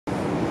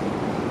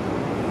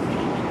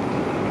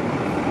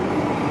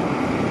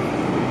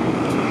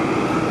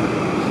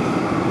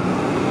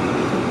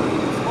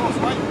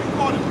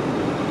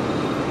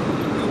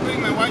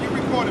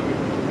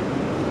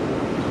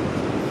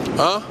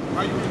Huh?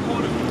 Why you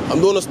recording me?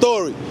 I'm doing a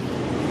story. You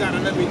gotta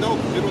let me know,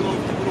 because you don't know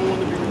if people don't want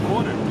to be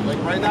recorded.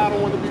 Like right now, I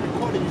don't want to be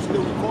recorded. You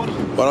still recording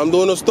me. But I'm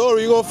doing a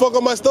story. You gonna fuck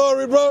up my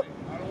story, bro?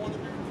 I don't want to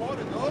be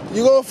recorded, dog.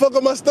 You gonna fuck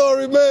up my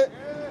story, man?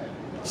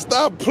 Yeah.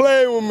 Stop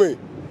playing with me.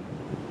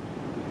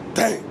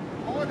 Dang.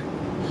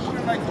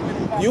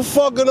 You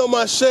fucking up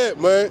my shit,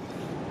 man.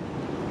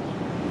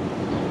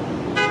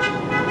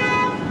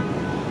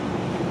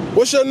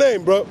 What's your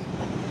name, bro? Don't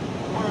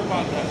worry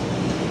about that.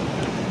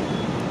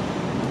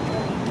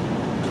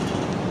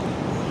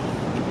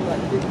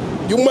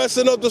 You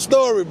messing up the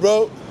story,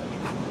 bro.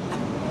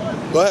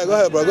 Go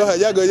ahead, bro. Go ahead.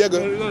 Y'all good, y'all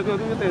good.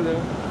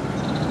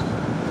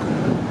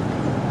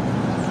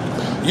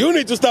 You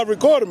need to stop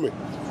recording me.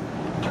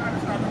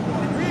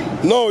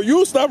 No,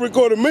 you stop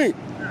recording me.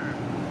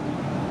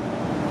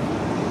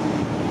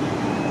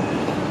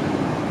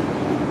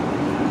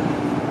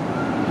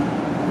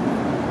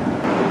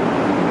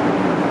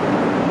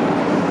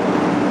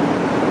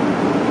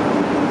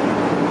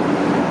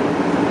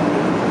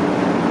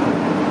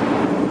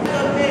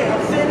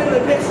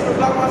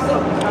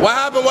 What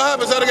happened? What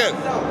happened? Say it again.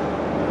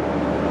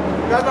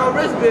 Got my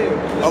wristband.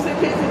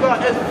 Security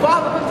guard, there's 5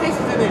 other cases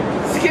in there.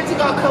 Security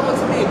guard coming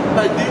to me,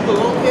 like, do you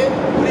belong here?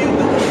 What are you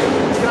doing here?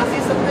 Can I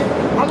see something?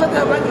 I'm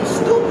looking at like you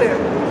stupid.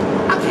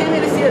 I came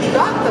here to see a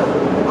doctor.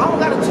 I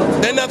don't gotta talk to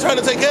you. They're not trying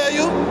to take care of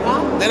you?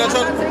 Huh? They're not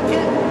trying to take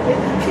care. They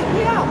just kicked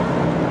me out.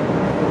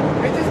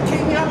 They just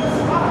kicked me out the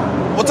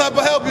spot. What type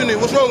of help you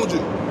need? What's wrong with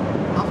you?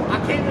 I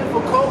came in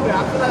for COVID.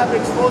 I feel like I've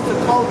been exposed to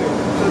COVID.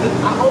 So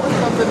I always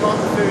come to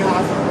Montefiore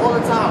Hospital all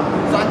the time.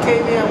 So I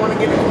came here and want to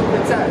get a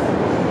COVID test.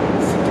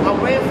 I'm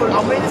waiting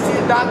to see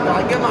a doctor.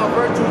 I get my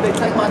virtue, they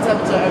take my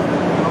temperature,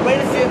 everything. I'm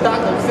waiting to see a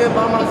doctor. I'm sitting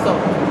by myself.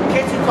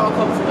 Can't you call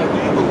comes to me like,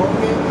 do you belong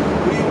here?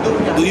 What are you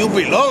doing here? Do you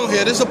belong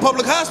here? This is a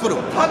public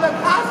hospital. Public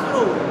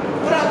hospital.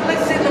 But I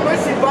like sitting in the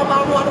emergency by my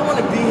room. I don't want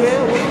to be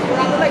here.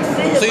 But I like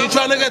sitting here. So you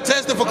trying to get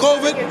tested for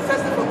COVID? Get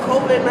tested for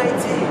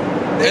COVID-19.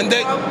 And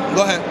they,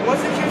 go ahead. Once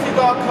the security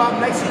guard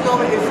come, next you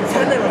know it's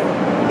 10 of them.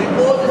 They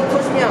all just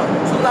push me out.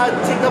 So now I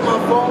take up my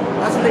phone,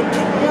 that's when they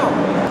kick me out.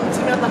 They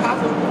took me out the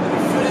hospital, they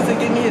refused to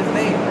give me his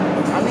name.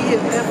 I need his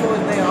info,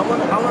 his name. I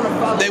want to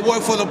follow. They work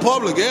for the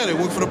public, yeah, they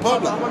work for the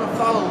public. I want to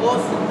follow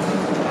lawsuit.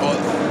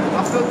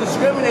 I feel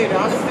discriminated.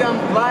 I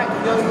understand I'm black,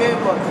 young man,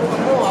 but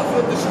come on, I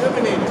feel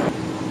discriminated.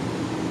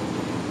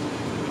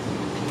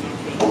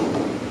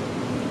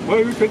 Why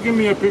are you taking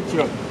me a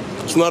picture?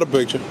 It's not a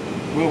picture.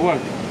 Well,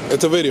 what?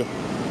 It's a video.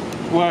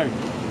 Why?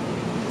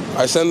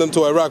 I sent them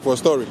to Iraq for a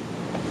story.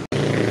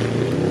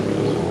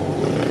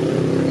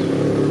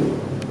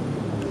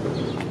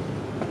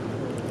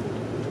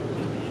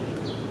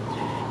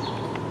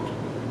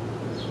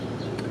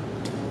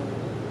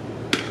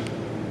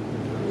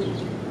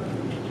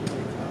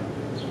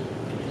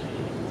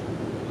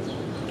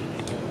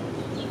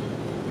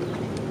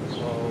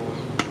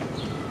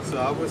 So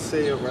I would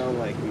say around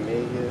like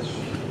May-ish.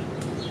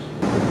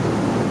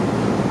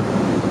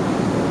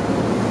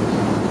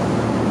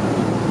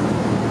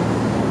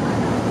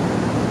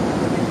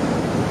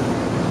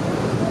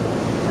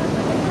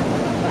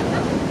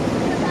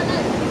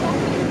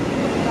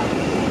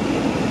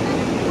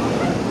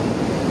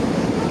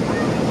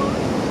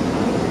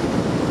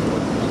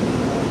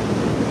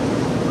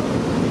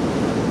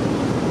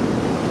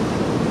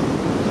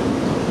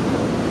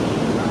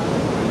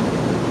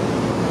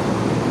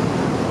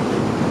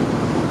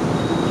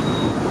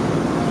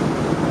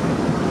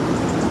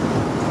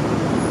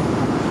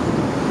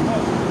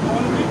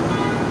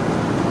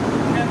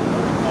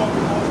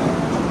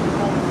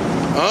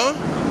 Huh?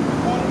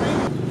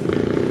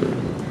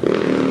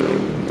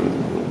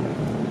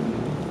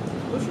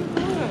 What you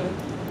doing?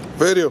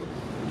 Video.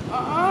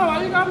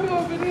 Why you got me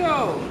on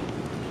video?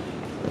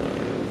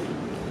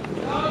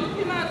 No, you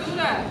cannot do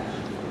that.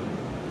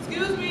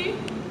 Excuse me?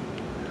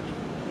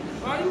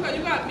 Why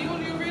you got me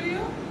on your video?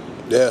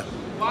 Yeah.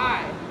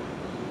 Why?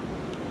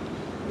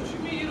 What you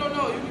mean you don't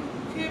know? You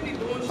can't be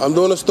doing shit. I'm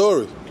doing a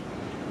story.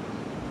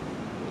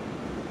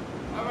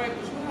 Alright,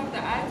 but you have to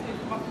ask me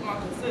for my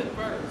consent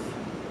first.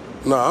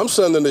 Nah, I'm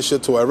sending this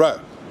shit to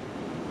Iraq.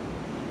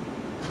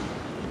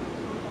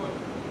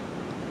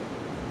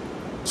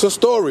 It's a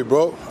story,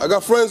 bro. I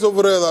got friends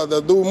over there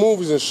that do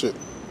movies and shit. You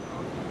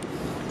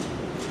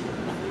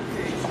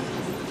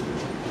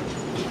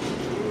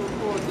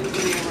record this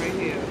video right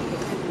here.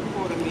 You're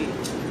recording me.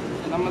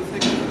 And I'm going to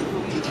take it to the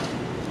police.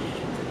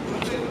 I'm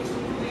going to take it to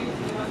the police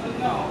and let them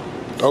know.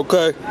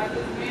 Okay. That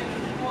this man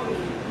is recording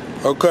me.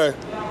 Okay.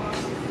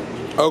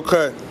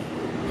 Okay.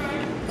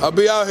 I'll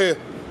be out here.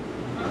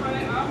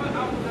 Alright, I will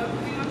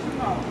definitely let you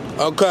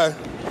know. Okay.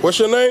 What's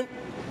your name?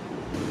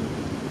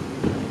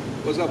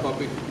 What's up,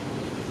 papi?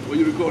 What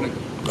are you recording?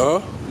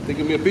 Huh? You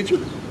taking me a picture?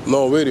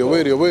 No, video.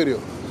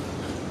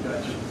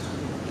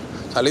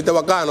 Saliste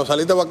bacano.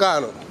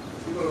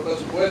 Sí, pero no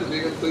se puede,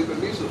 tiene que pedir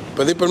permiso.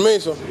 Pedir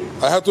permiso?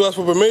 I have to ask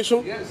for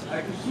permission? Yes,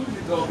 I can sue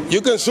you, though.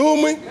 You can sue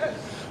me? Yes.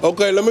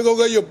 Okay, let me go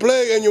get your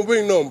plate and your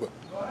ring number.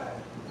 Go ahead.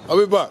 I'll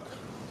be back.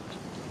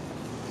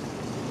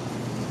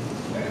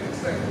 Wait a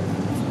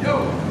second.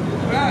 Yo,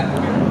 Brad,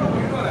 you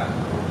know that.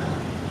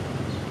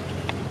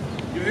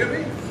 You hear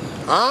me?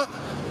 Huh?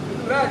 You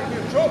do that, you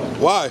get in trouble.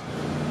 Why?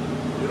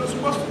 You're not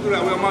supposed to do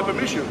that without my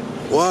permission.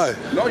 Why?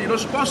 No, you're not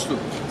supposed to.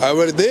 I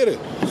already did it.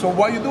 So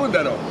why are you doing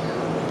that, though?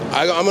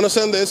 I'm gonna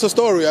send it. It's a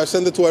story. I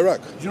send it to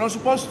Iraq. You're not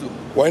supposed to.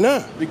 Why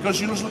not?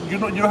 Because you don't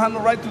have no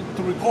right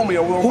to record me.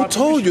 Who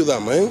told you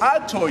that, man? I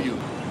told you.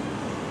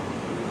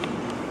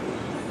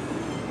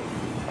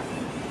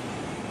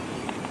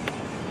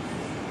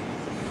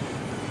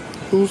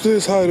 Who's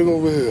this hiding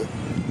over here?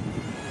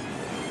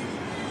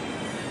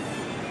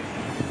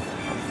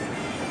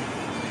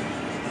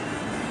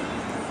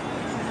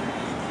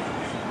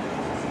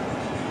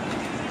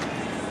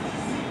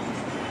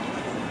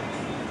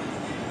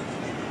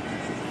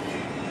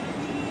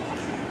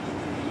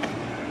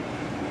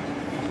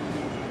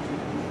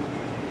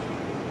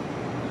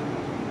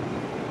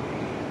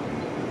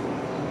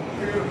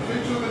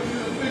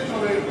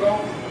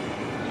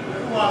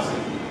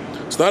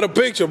 It's not a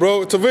picture,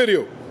 bro. It's a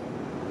video.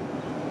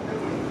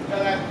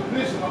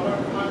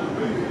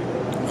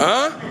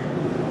 Huh?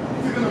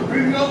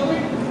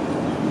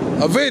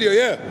 A video,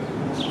 yeah.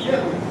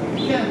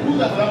 You can't do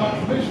that without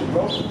my permission,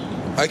 bro.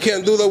 I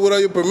can't do that without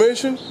your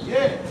permission?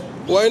 Yeah.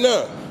 Why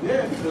not?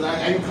 Yeah, because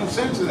I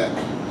consent to that.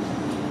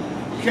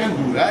 You can't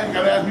do that. You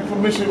gotta ask me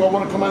permission if I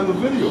want to come out in the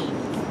video.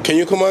 Can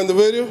you come on the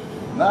video?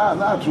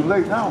 Nah, too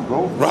late now,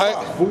 bro. Right.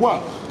 For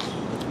what?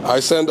 I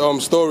send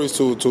stories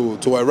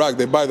to Iraq.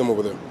 They buy them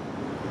over there.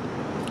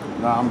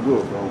 Nah, I'm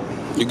good, bro.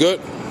 You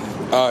good?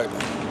 All right.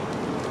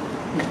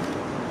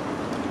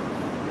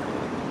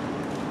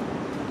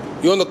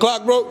 You on the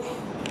clock, bro?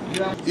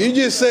 Yeah. You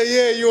just say,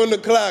 yeah, you on the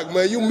clock,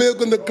 man. You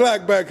milking the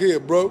clock back here,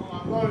 bro.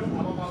 I'm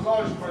on my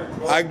lunch break,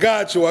 bro. I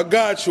got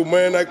you,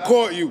 man. I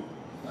caught you.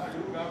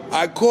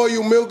 I caught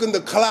you milking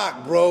the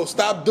clock, bro.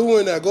 Stop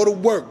doing that. Go to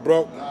work,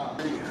 bro.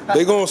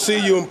 They gonna see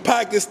you in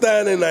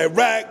Pakistan and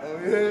Iraq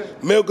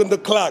milking the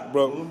clock,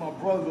 bro. Those are my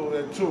brothers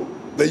over there, too.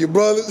 They your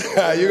brothers?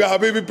 You got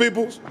Habibi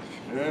peoples?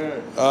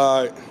 Yeah.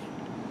 All right.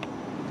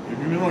 If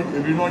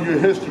you know your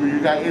history, you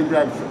got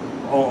Abraham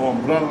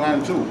on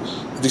bloodline, too.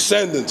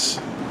 Descendants.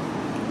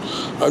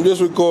 I'm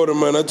just recording,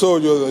 man. I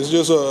told you, it's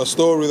just a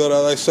story that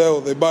I sell.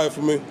 They buy it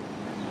for me.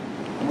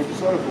 How much you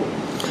sell it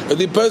for? It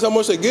depends how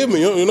much they give me.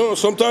 You know,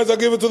 sometimes I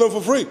give it to them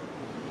for free.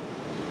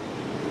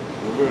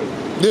 Really?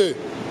 Yeah.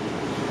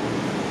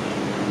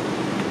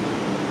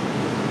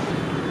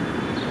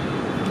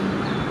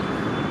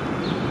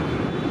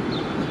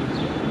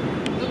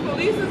 The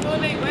police is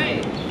on their way.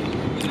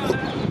 You know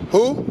that?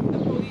 Who? The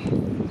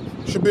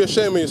police. Should be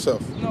ashamed of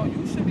yourself. No,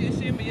 you should be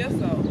ashamed of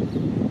yourself.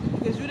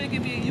 Because you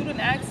didn't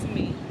ask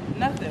me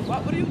nothing.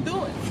 What are you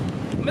doing?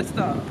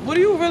 Mister, what are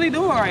you really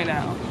doing right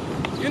now?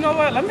 You know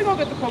what? Let me go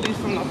get the police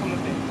from the thing.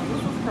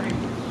 This is crazy.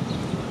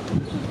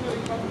 This is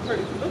really fucking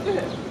crazy. Look at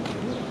him.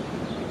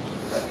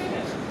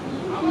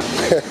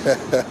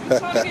 You're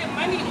trying to get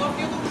money off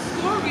your little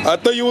stories. I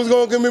thought you was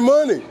gonna give me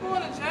money. You're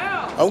going to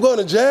jail. I'm going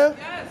to jail?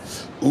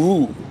 Yes.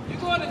 Ooh. You're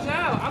going to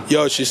jail.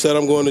 Yo, she said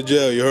I'm going to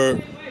jail. You heard?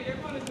 You're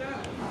going to jail.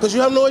 Because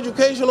you have no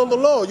education on the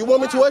law. You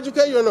want me to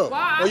educate you or no?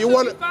 Why? Or I you should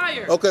want be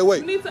fired. Okay,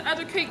 wait. You need to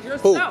educate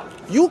Who? yourself.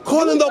 You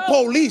calling the know.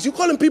 police. You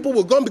calling people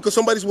with gun because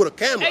somebody's with a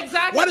camera.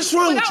 Exactly. What is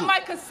wrong Without with you? my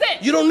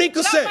consent. You don't need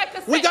Without consent. my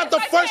consent. We got the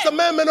Yes, I First did.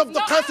 Amendment of the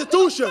No,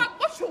 Constitution.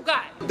 What you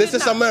got? This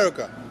You're is not.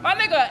 America. My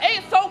nigga,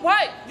 ain't so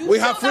white. You We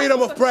have still freedom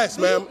not of press,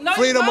 ma'am. No,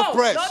 Freedom you of don't.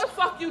 press. No, the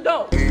fuck you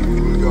don't.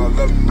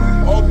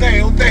 All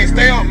day,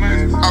 stay up,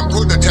 man. I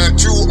put the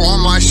tattoo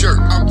on my shirt.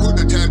 I put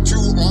the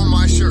tattoo on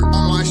my shirt.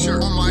 On my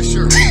shirt. On my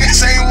shirt.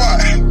 Say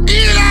what?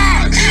 Eat it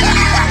out.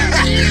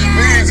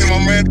 Easy, my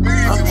man.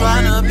 I'm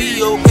tryna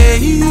be okay.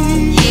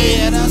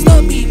 Yeah, that's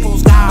the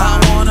people's guy. I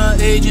wanna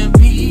Agent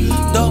P,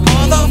 the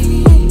mother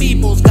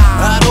people's guy.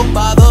 I don't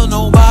bother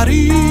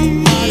nobody.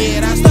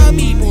 Yeah, that's the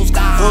people's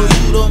guy. So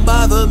you don't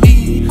bother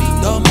me,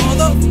 the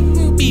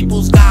mother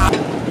people's guy.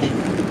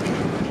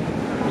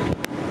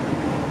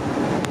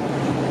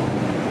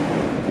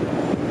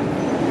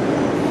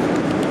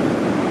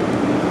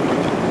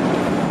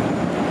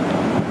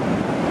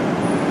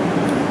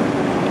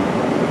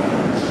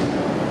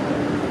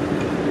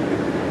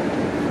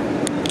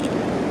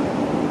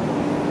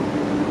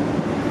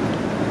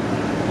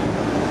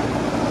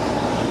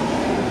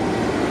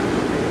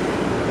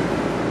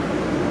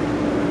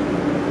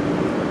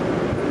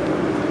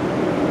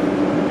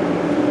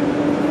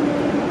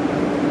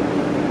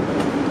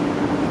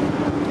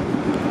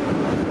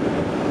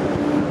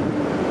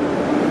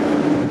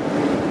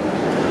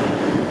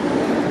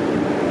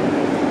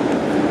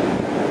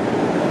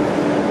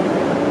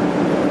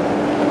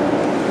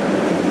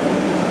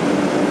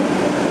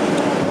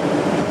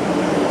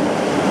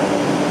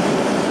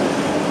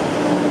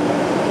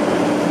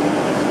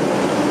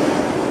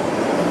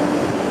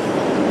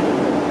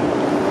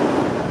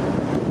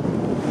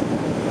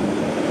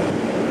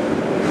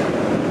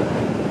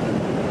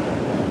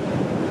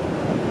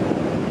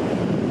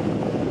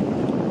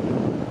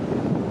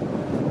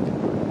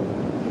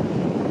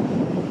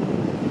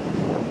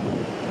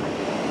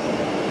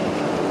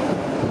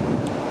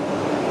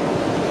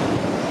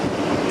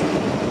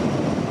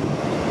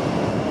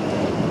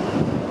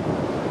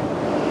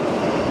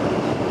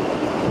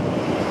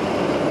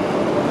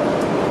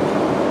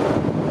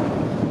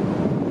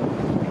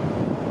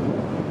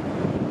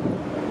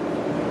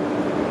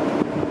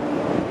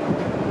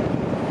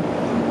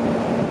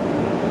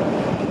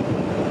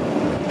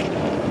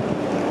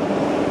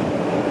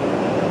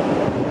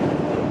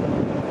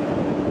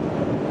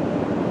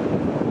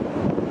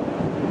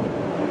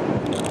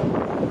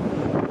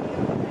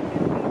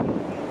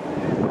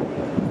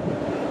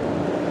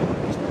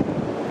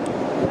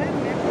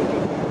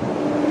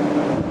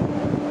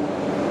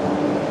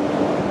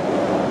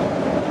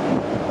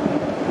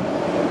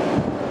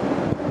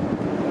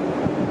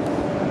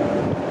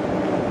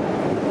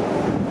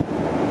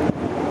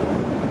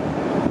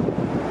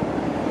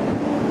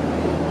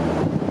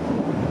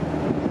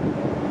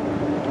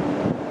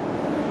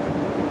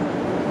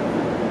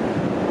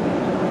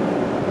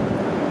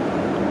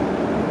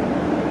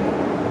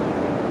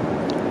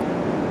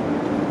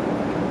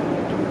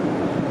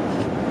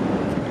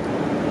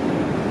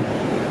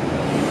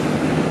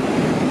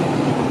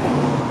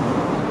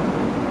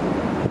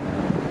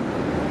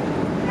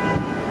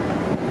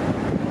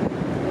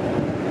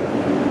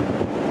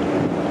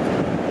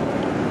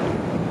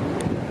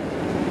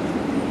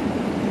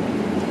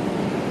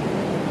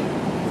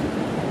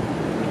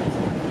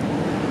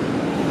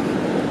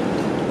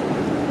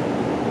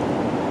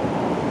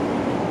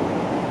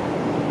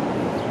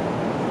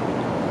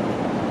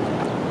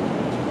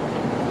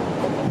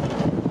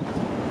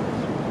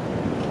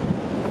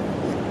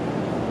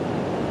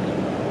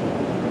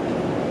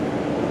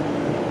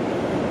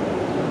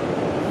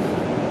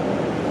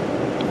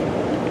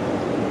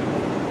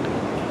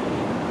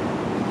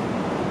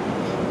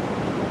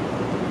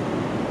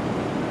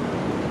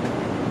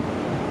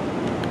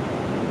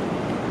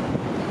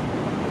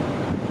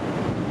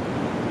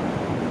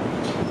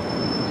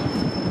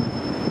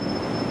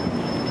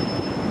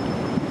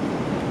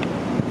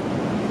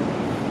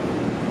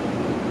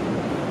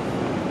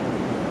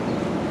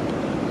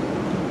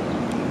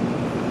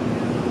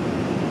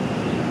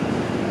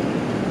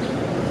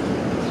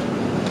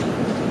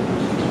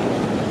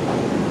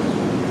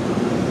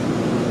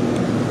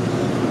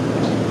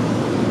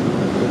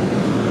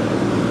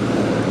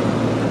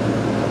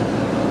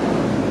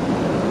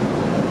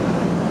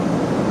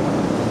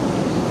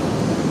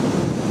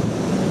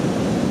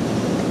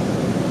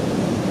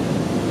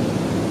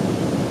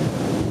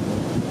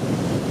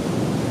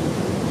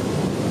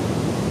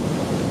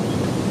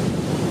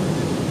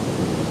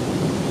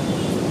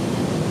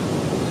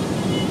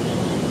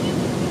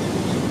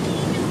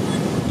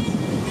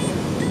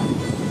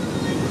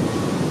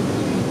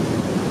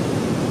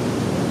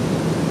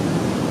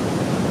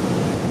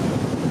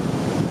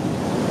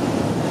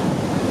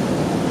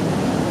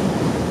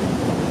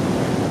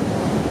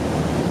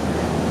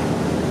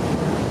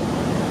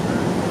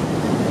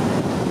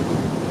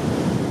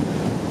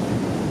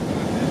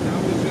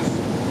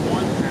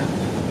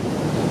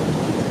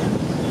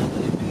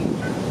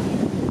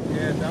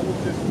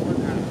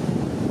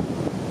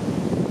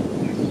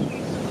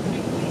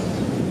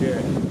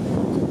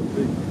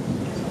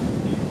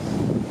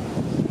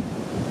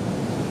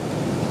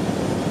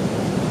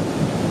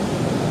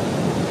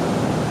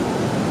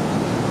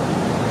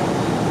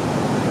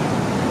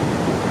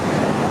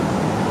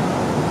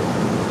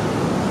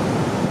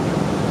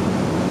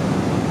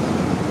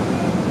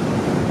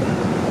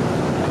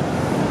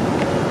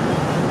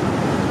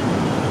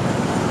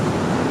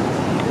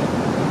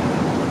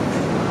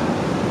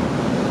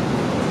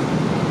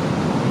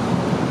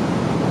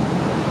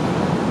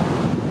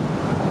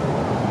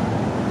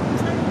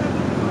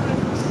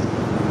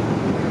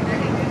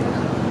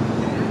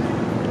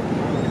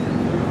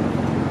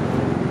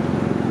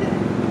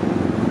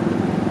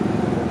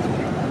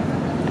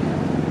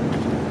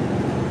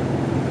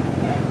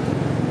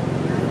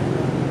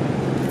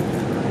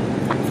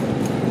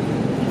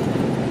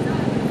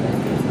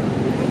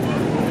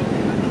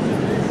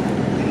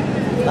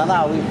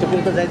 दादा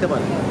तिकडे तर जायचं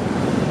पण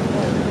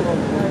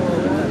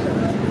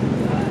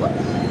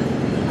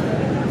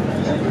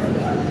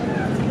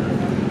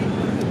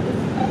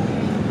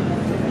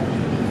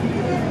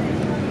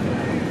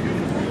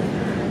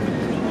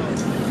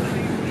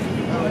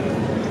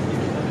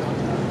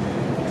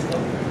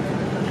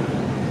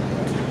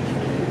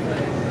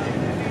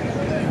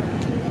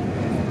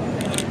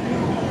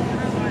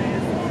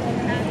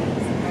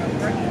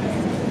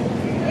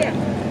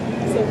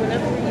So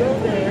whenever we go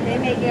there, they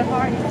make it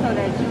hard so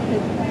that you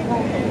can go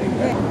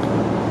there.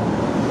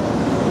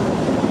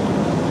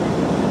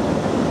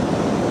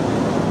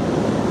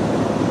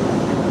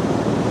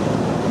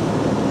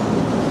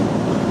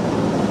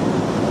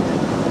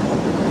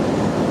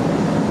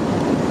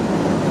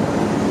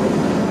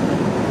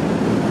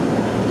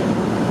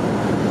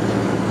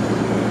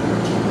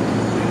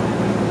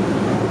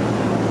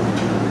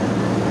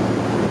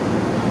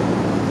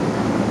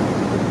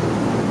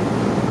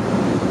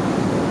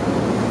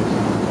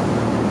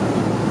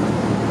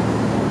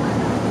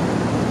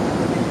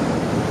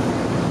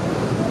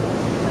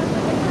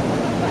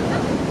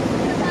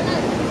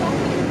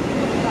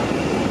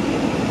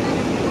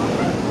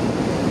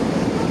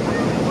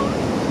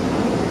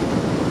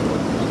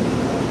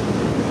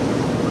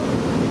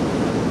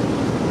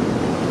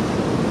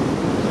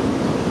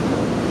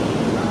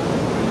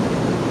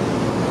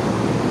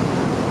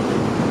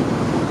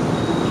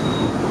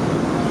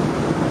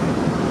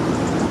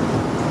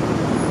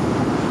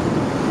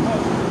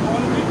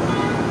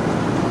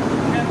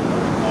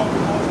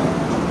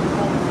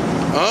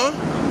 Huh?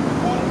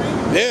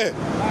 Yeah.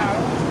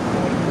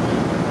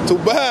 Too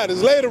bad.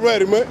 It's late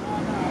already, man.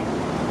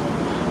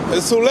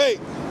 It's too late.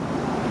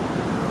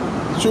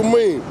 What you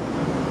mean?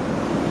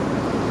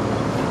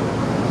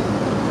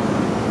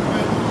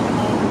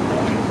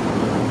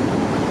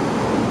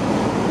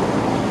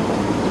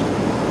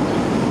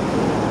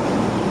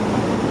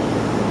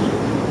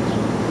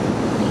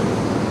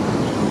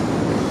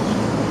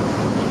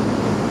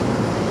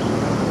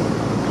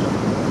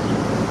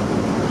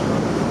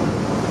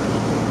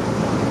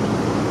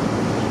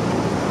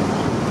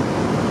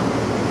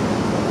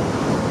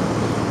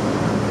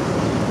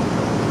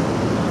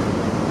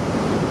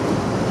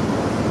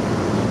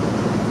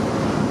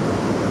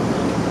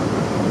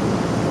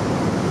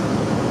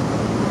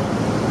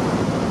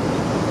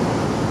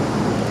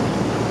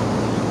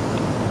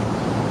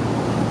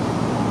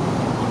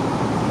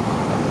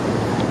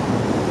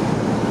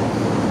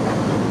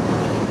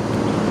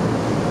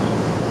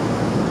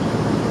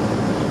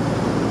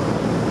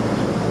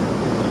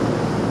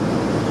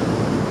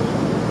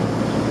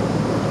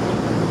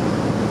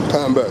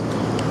 Come back.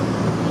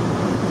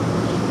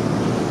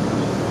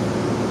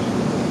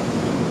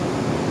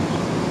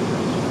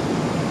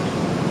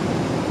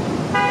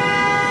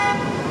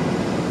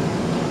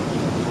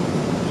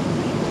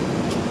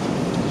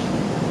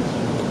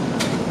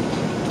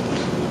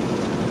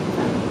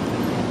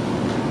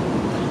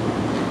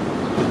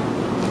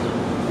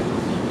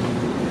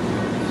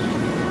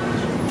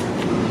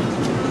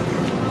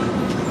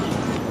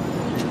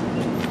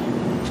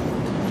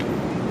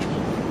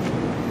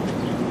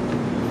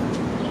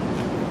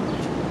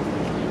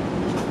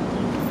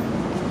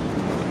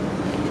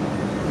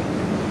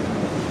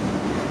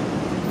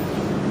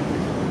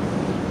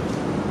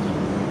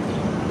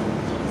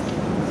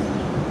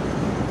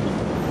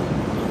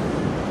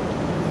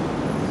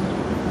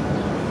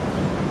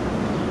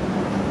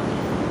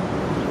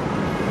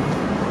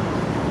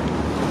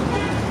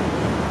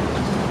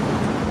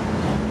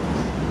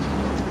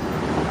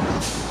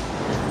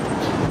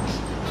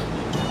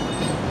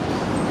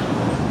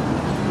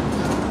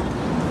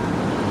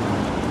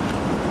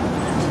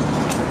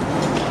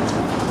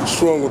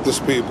 What's wrong with these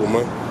people,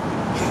 man?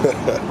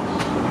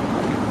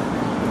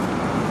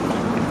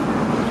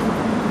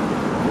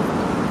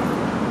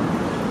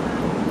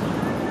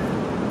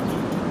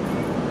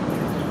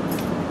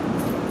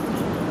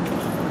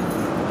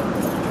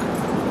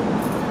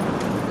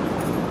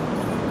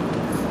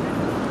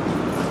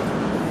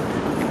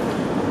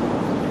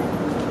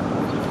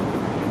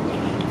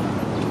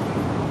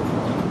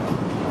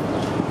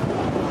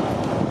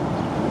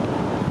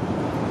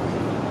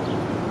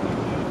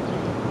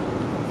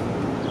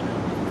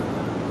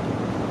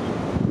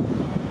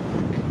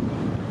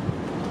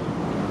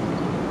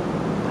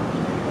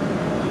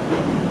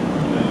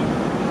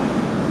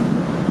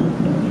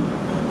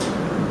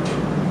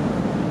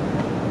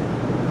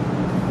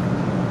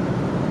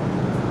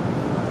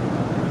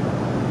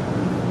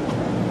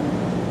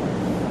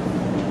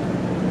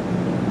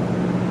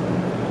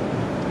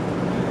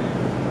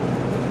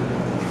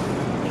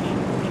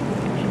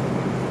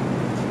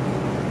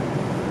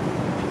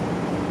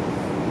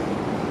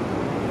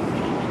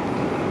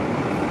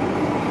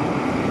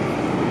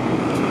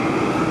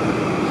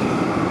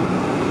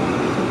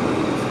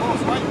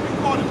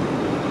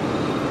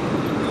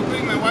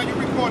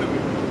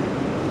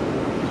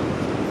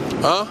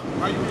 Huh?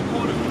 Why are you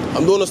recording me?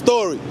 I'm doing a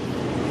story.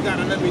 You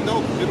gotta let me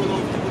know, because you don't know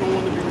if people don't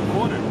want to be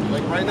recorded.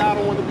 Like right now, I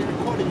don't want to be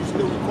recorded. You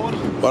still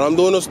recording me. But I'm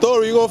doing a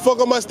story. You gonna fuck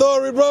up my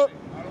story, bro?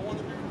 I don't want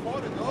to be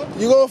recorded, dog.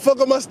 You gonna fuck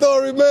up my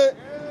story, man?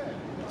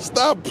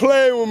 Stop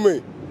playing with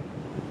me.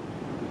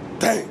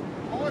 Dang.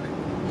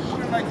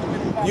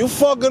 You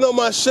fucking up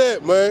my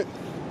shit, man.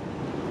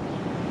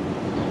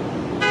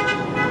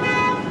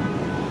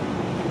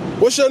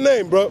 What's your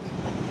name, bro? Don't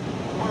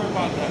worry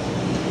about that.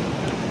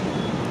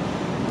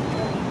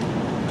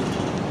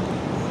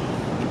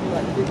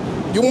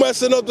 You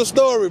messing up the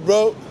story,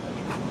 bro.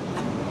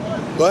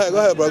 Go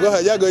ahead, bro. Go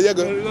ahead. Y'all good, y'all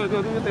good.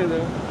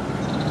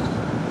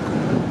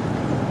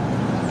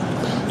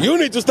 You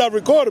need to stop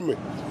recording me.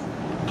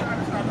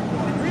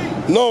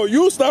 No,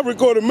 you stop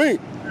recording me.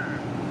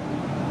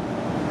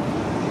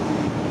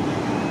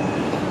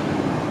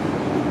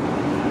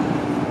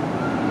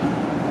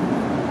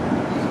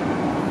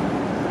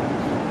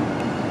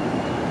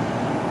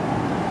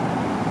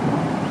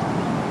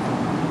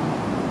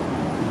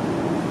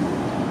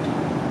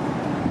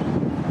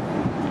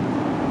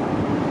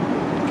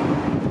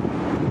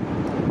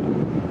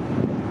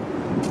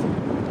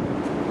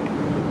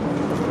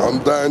 I'm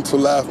dying to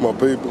laugh, my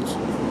peoples.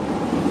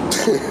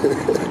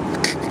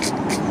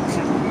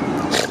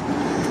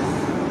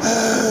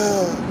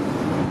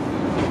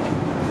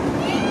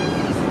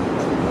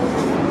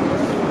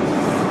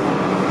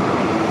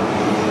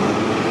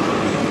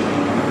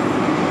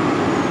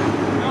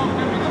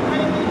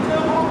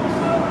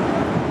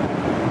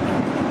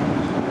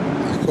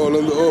 He's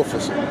calling the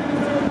officer.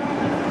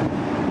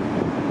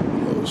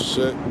 Oh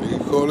shit,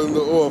 he's calling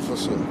the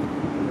officer.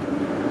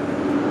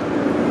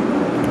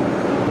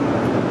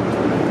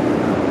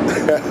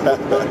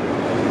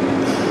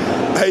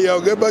 Hey,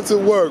 yo, get back to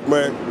work,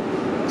 man.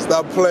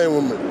 Stop playing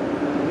with me.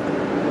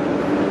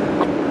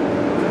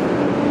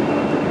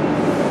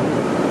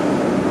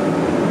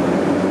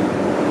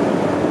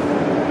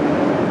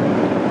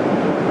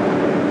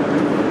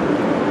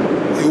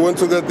 You went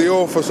to get the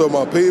officer,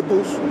 my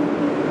peoples?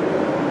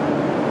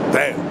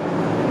 Damn.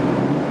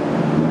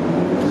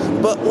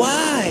 But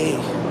why?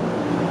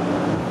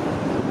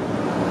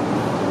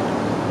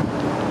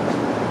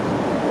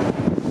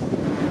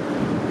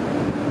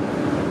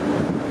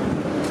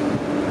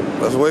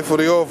 Let's wait for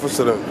the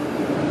officer then.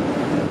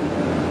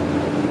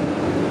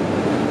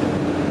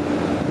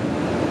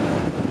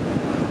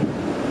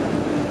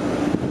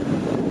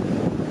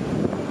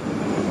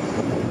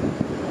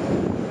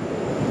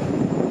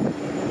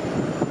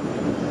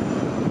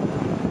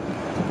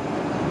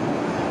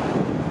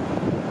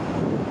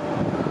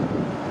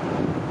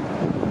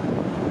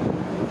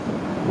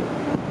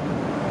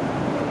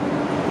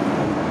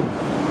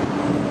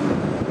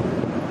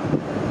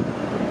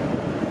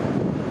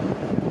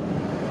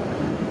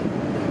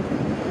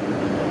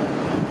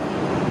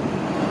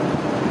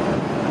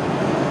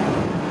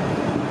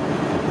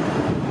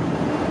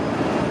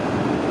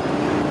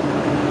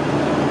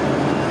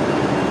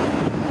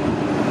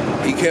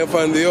 Can't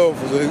find the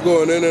officer. He's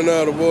going in and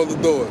out of all the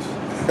doors.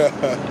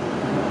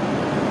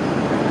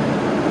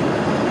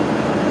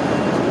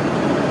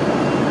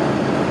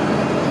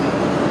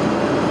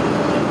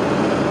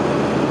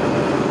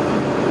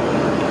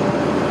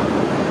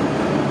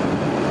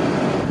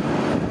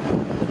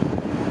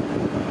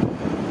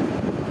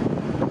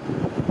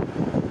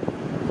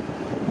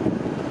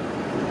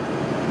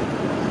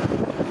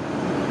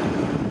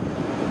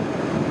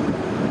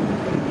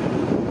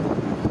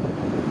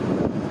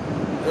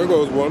 There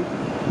goes one.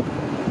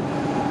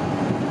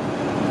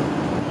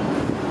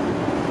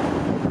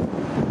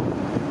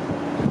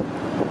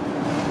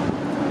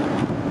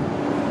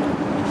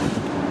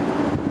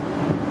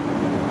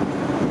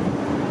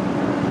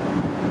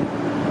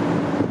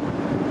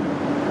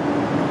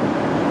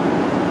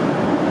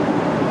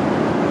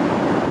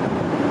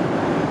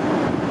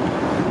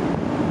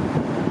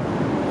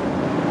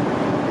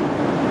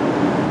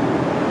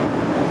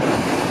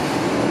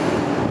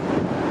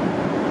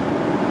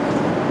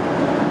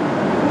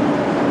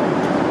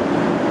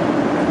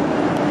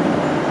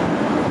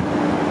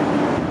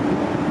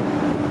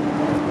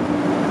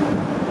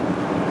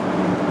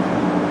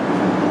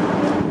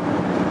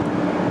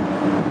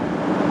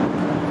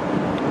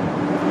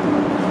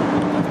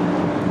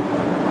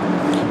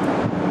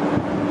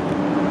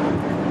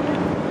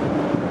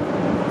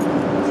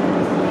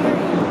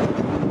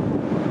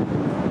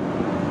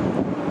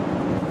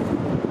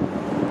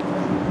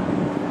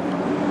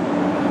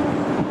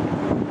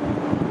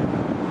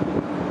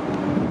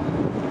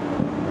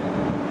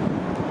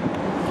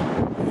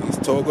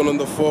 Talking on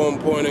the phone,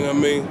 pointing at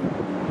me.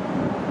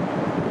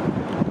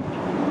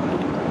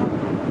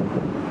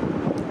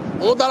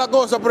 ¿Cómo está la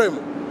cosa, primo?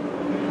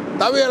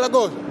 ¿Está bien la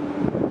cosa?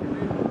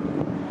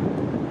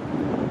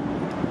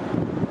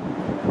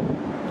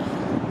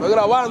 Estoy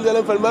grabando y el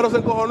enfermero se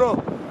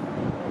encojonó.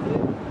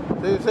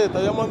 Sí,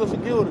 está llamando a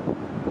security.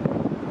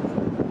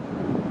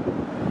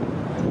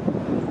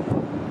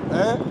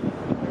 ¿Eh?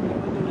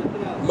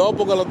 No,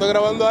 porque lo estoy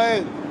grabando a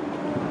él.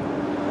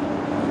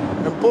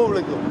 En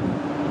público.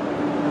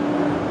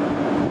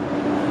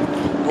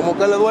 Como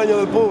que él es dueño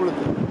del público.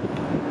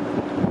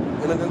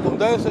 Tiene que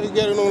esconderse si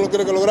quiere y no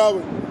quiere que lo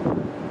graben.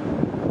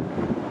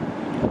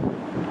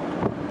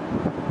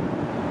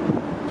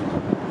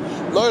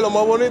 No, No, y lo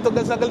más bonito es que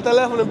él saca el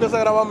teléfono y empieza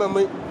a grabarme a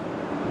mí.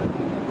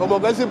 Como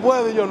que él sí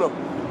puede y yo no.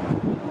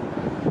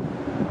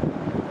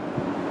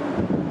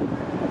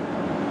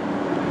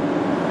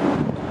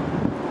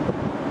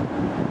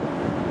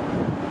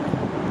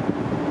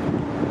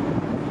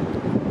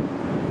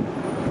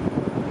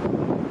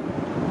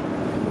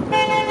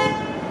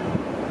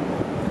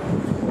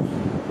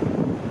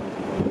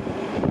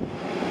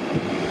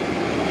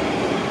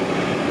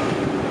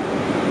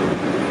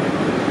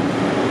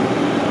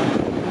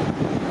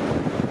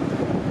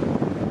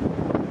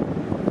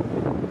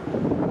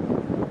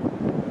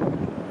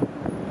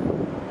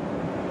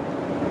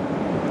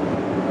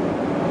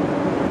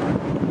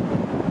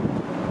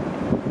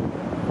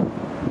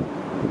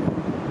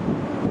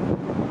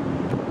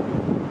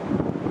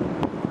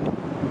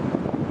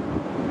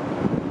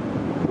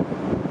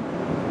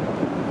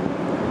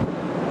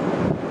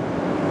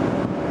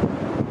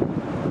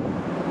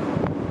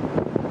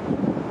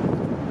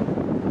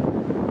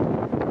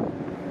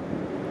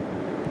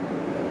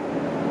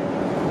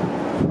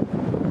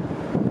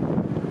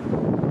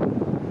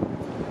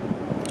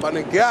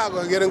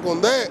 Paniqueado, que quieren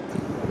esconder.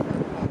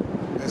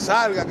 Que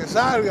salga, que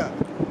salga.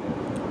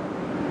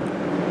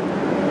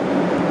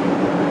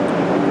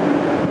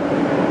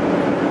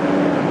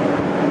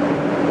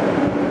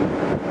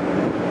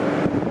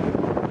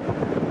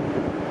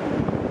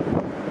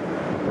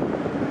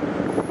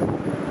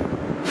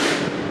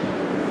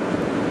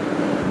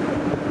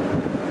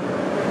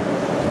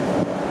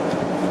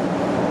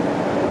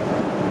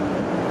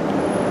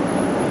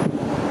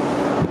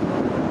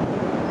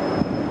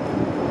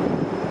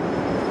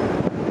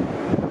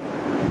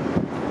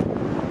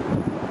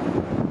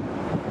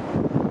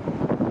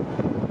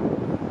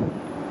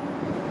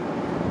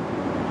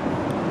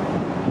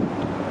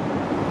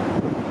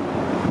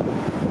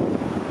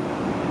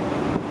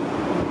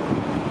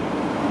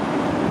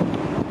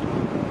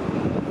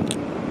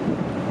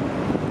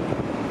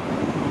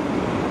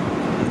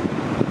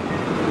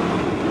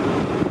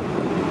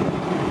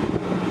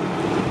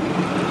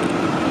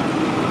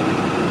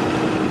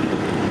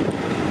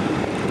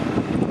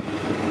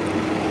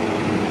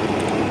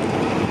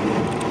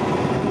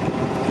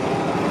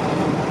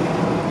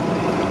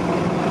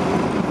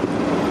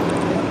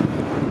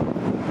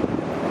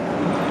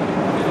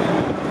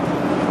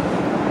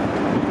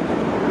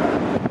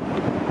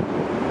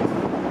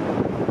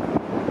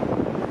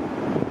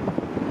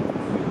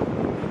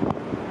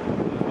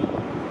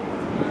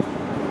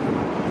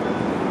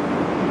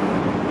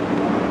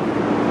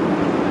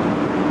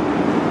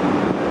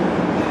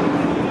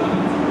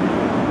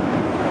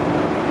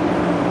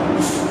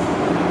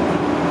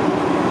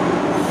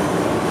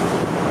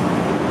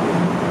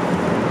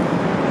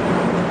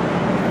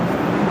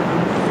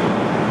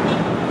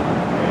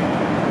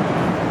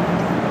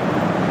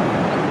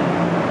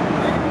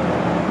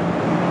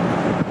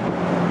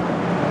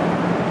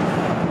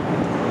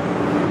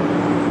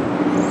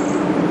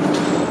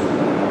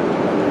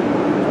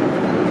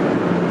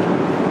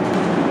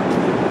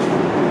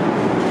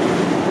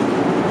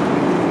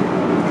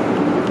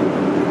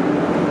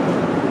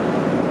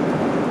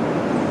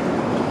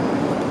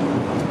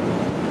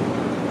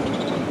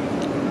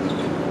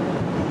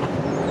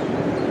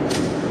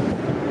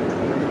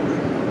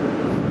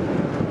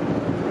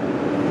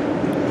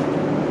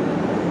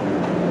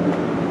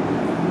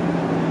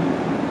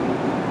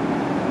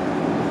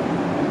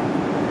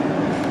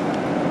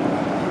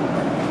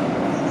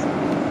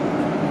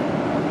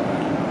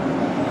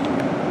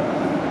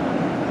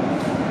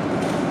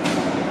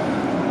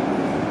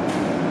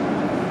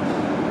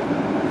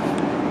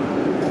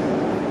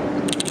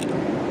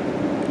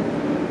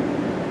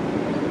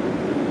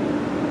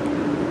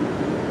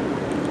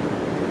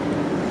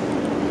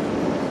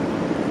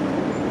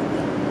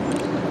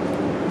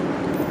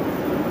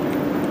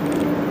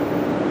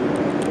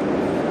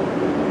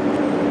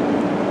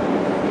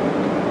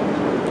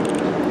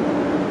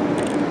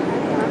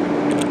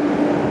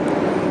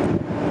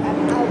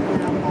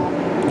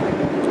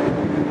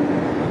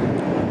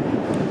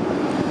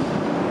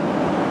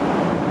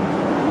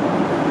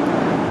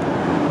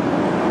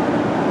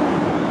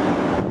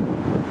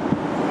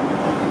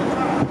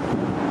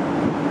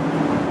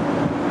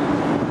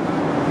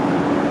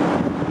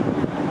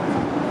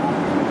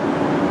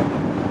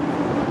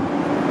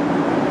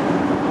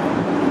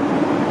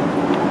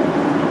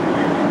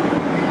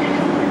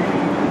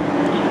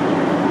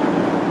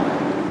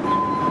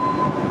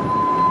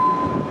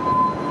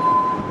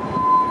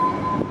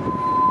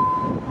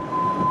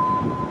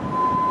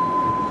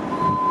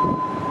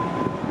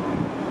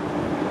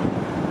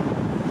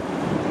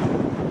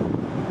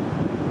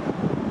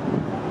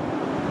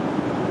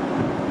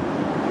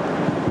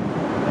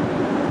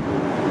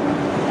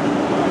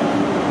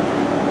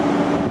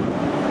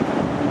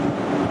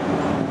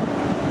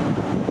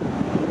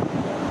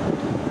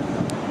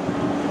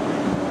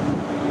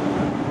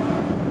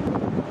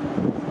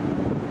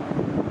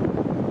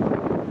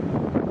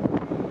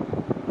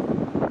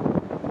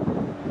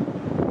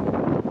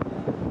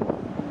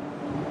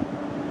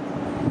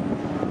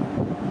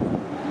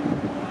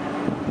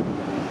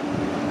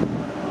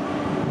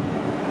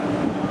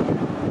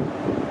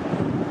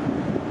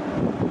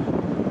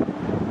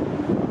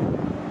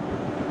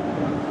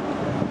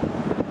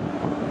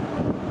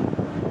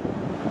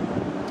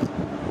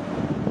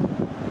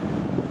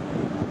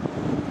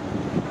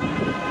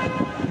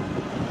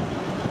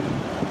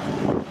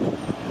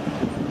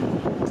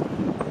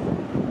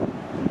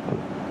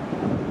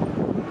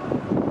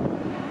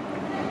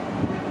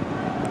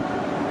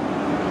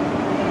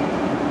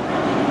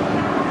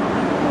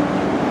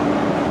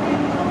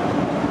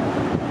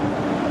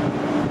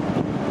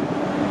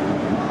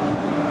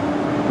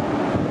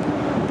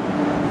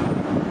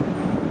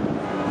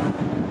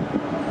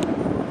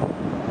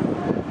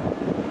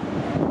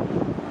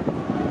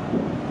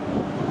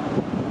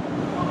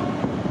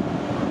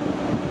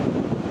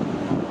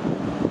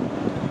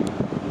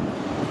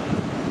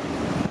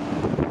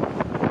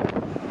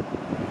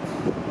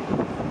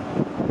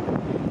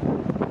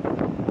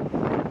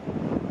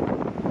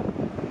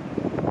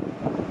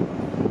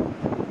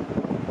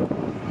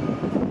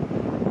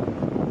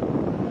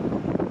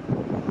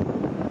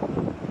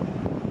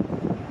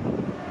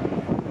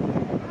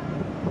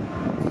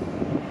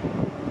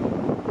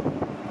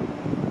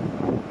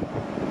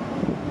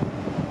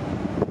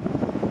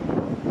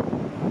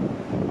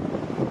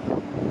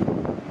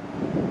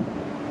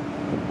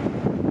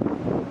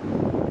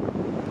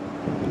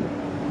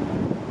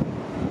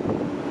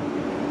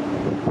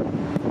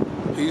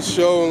 he's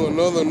showing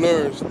another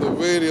nurse the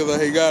video that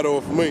he got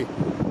off me.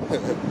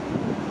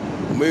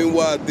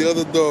 Meanwhile, at the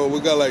other door, we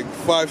got like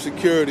 5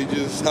 security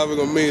just having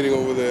a meeting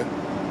over there.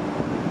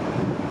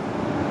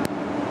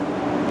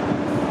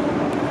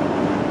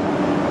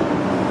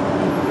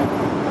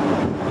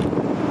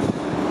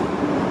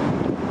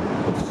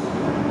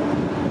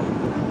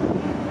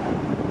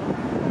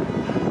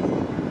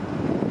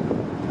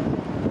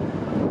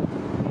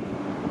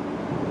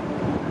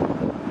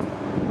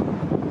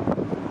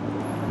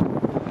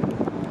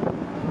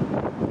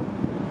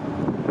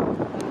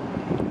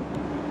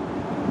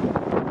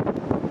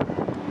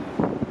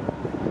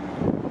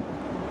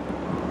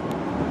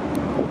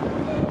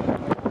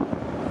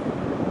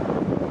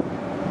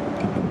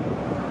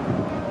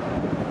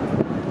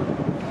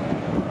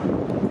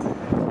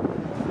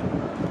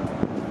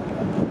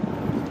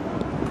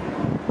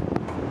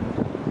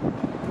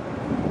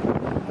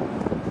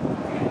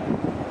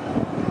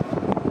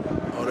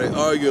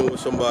 Arguing with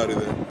somebody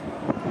there.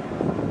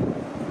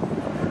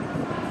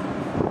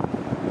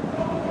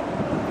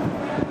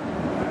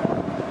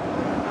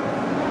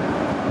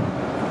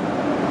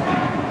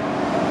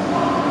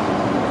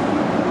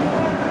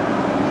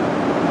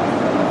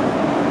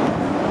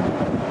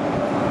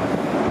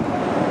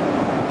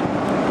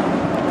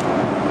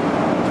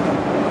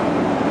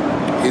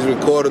 He's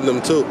recording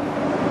them too.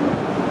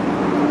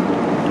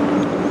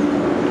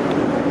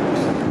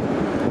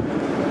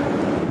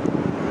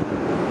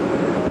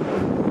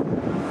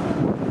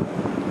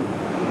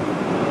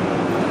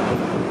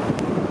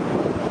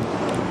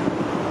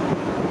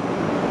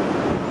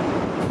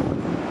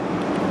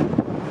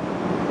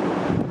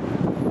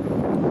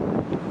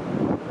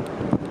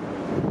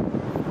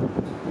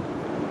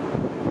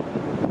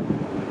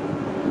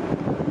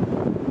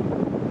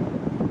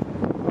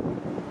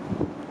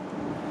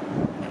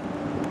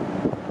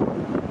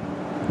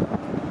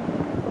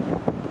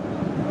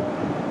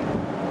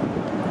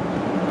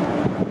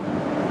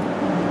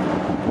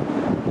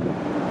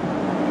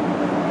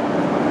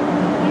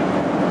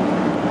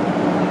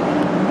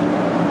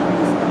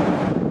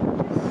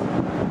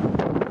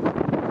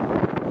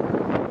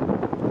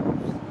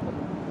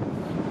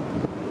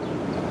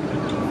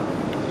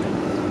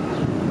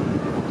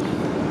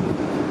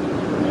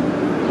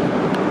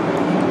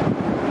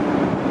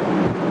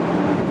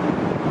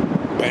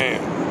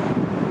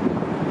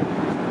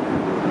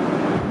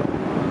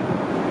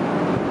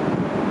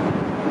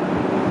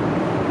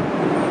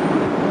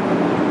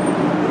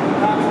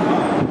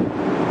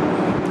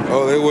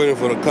 Oh, they're waiting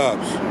for the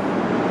cops.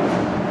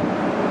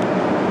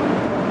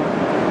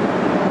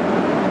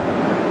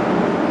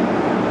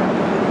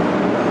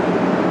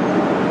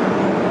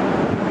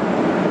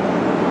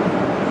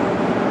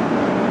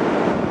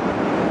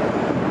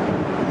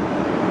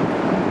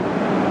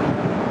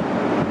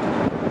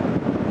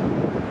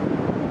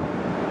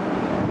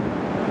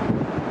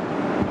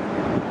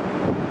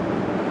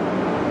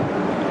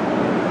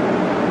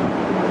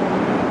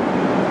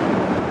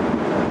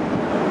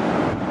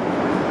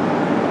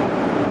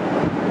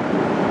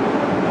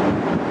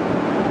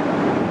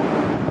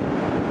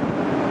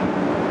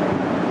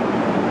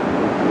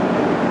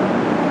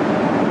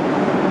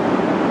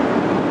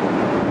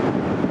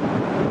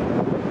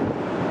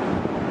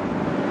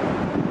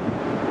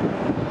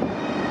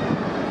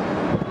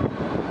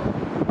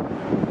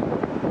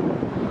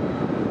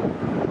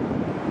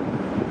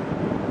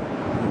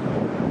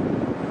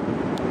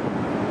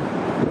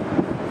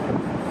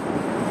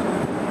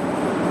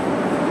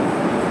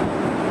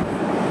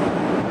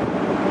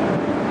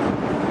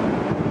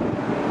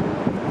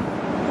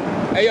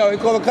 Hey, yo, he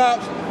called the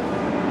cops?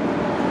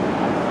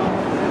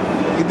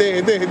 He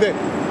did.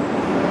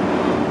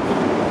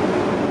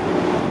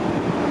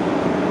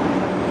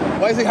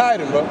 Why is he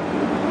hiding, bro?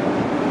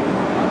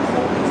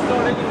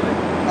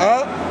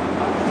 Huh?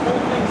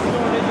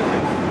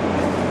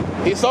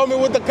 He saw me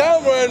with the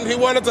camera and he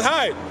wanted to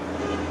hide.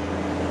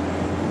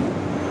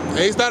 And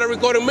he started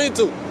recording me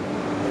too.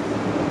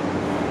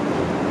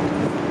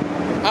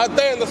 Out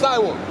there in the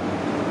sidewalk.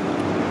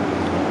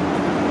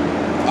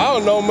 I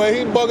don't know, man,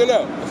 he bugging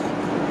out.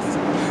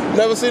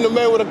 Never seen a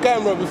man with a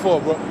camera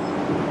before, bro.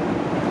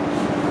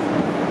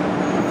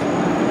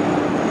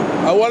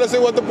 I want to see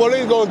what the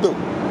police gonna do.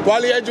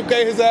 Probably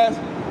educate his ass.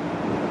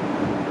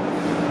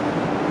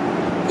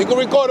 You can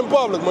record in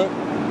public, man.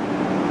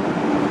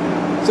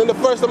 It's in the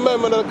First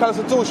Amendment of the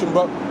Constitution,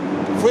 bro.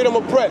 Freedom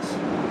of press.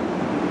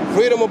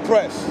 Freedom of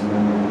press.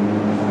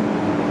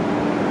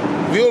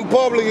 If you're in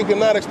public, you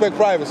cannot expect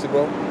privacy,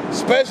 bro.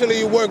 Especially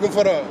you working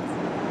for the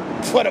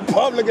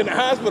public in the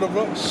hospital,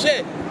 bro.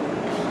 Shit.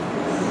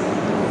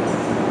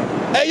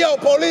 Hey, yo,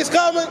 police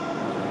coming?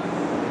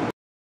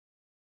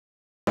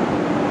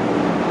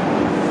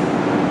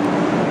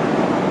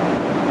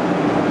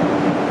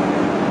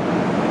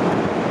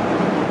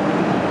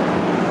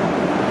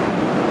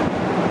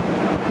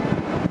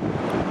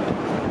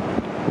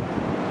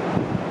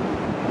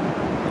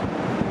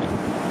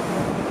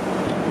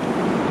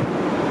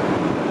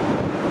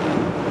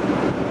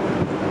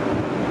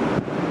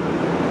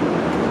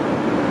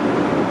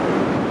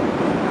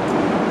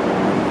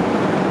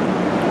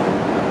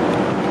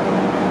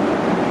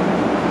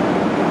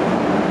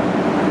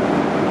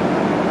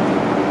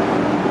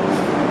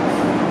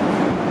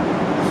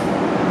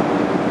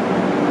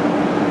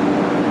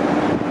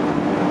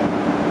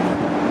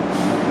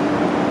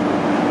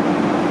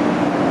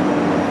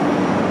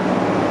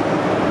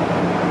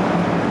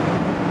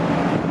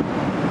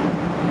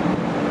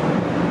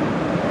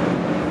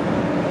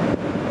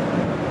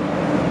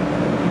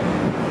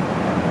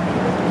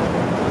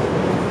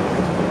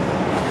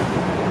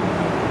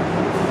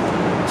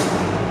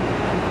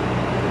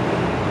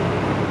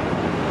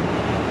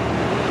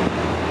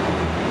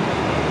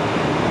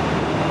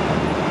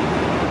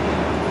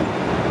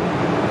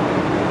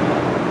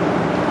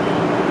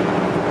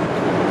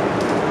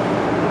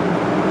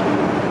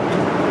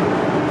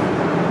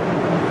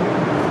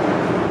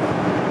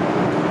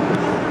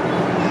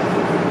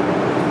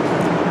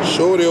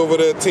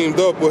 over there teamed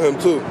up with him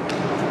too.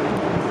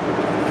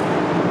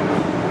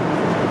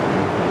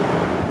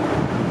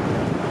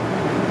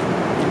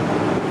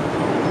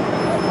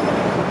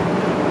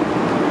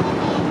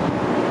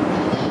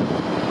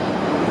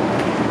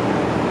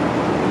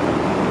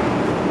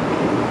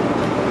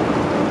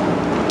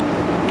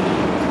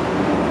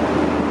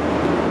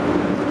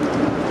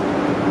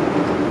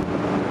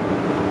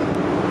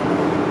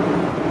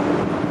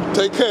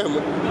 Take care,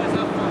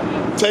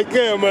 man. Take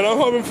care, man. I'm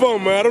having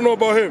fun, man. I don't know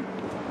about him.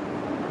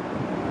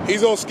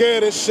 He's all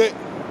scared and shit.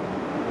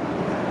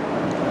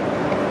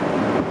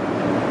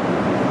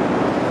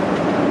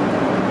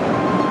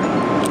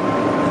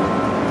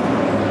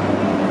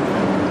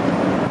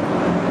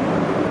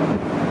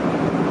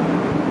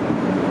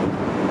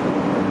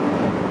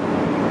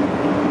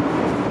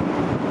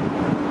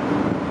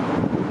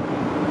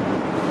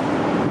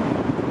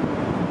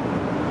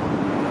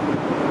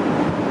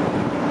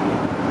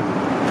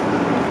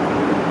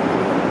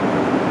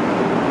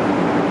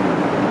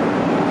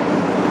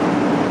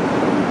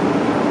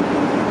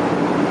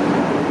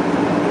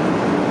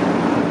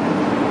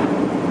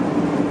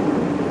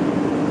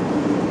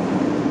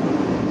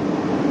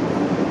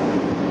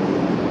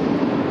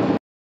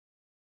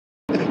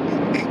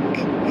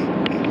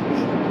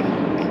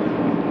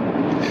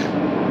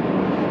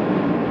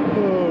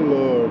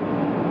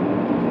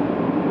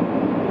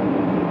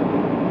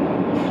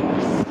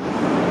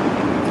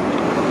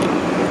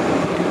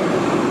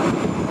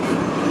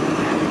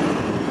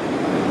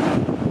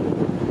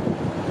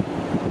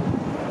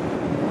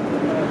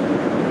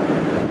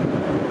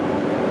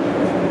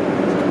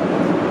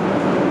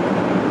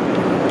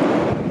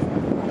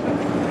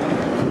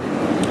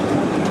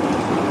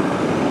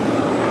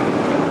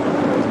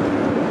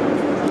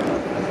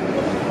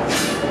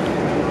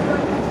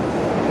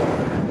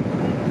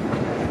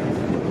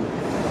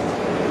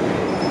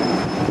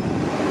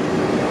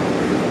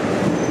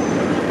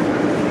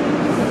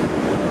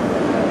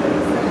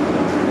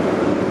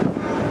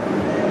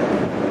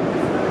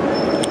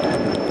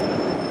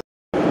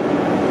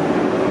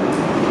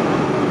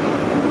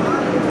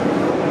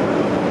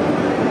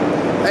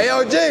 Hey,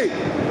 yo, G.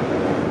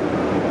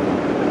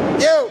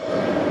 Yo.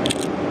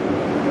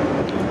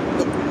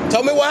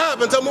 Tell me what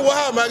happened. Tell me what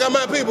happened. I got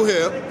mad people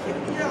here.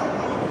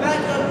 Back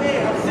up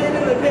there. I'm sitting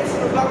in the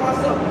picture by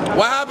myself.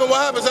 What happened? What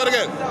happened? Say it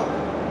again.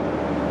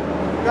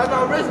 Got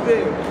my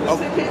wristband. The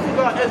security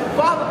guard, there's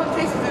 5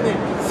 cases in it.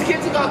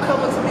 Security guard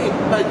coming to me,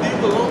 like, do you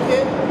belong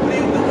here? What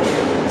are you doing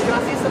here? Can I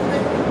see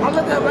something? I'm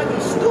looking at him like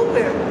you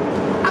stupid.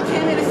 I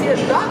came here to see a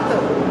doctor.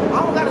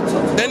 I don't gotta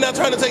talk to you. They're not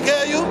trying to take care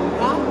of you?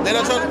 Huh? They're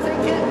not trying to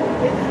take care.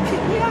 They just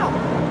kicked me out.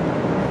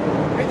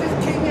 They just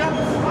kicked me out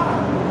the spot.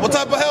 What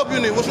type of help you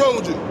need? What's wrong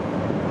with you?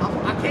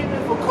 I came in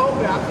for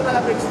COVID. I feel like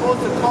I've been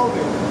exposed to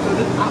COVID. So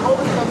I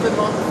always come to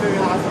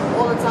Montefiore Hospital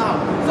all the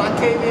time. So I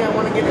came here, I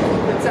want to get a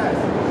COVID test.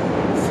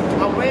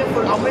 I'm waiting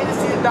to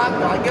see a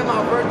doctor. I get my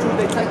virtue,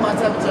 they take my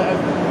temperature.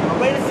 I'm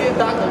waiting to see a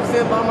doctor. I'm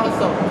sitting by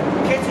myself.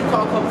 Can't you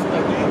call comes to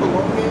me? Do you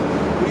belong here?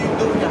 What are you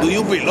doing here? Do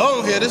you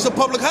belong here? This is a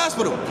public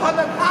hospital.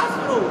 Public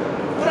hospital.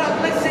 What I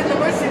look like sitting in the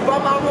emergency by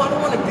my room. I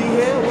don't want to be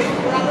here.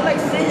 What I look like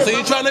sitting. So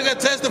you trying to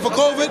get tested for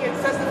COVID? Get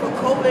tested for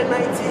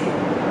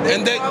COVID-19.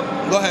 And they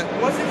go ahead.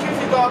 Once the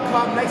security guard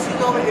come, next you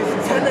know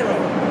it's 10 of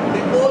them. They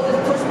all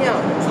just push me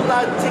out. So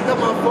now I take up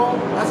my phone.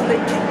 That's when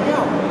they kick me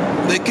out.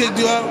 They kicked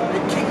you out?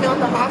 They kicked me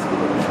out the hospital.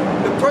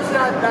 The person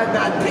that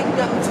picked me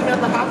up and took me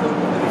out the hospital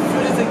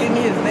refused to give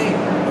me his name.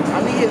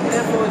 I need his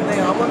info, his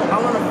name. I want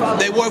to follow.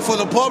 They work for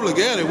the public,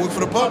 yeah. They work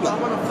for the public.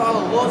 I want to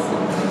follow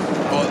lawsuits.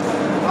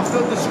 I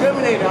feel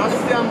discriminated. I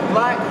understand I'm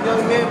black,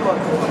 young man, but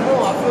come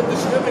on, I feel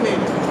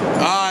discriminated.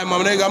 All right, my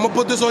nigga, I'm gonna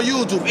put this on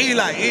YouTube.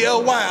 Eli,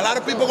 E-L-Y. A lot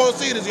of people gonna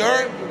see this, you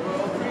heard?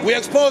 We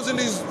exposing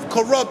these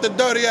corrupt and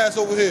dirty ass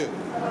over here.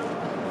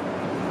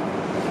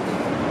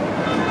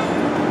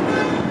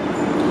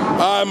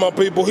 All right, my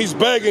people, he's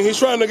begging. He's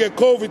trying to get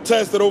COVID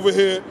tested over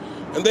here,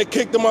 and they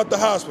kicked him out the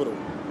hospital.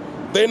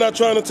 They're not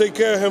trying to take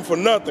care of him for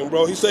nothing,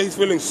 bro. He said he's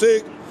feeling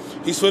sick.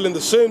 He's feeling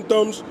the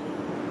symptoms,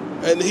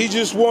 and he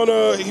just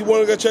wanna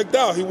get checked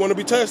out. He wanna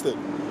be tested.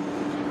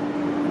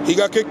 He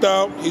got kicked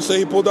out. He said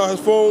he pulled out his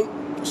phone.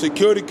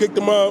 Security kicked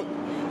him out.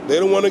 They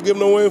don't want to give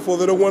no info.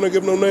 They don't want to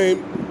give no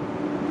name.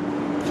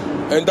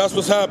 And that's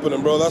what's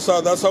happening, bro. That's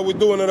how we're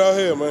doing it out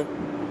here, man.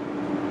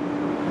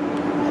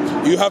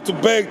 You have to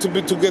beg to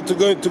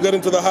get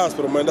into the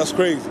hospital, man. That's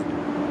crazy.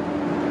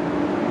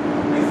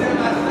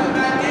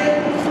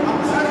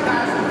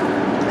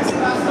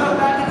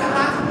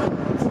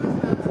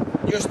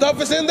 Your stuff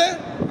is in there?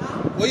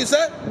 What you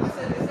said?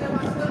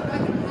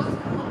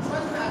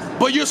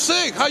 But you're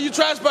sick. How you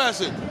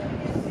trespassing?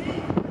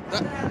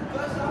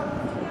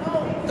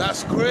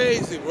 That's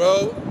crazy,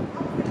 bro.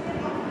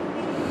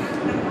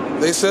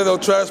 They said they'll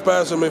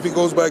trespass him if he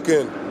goes back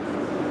in.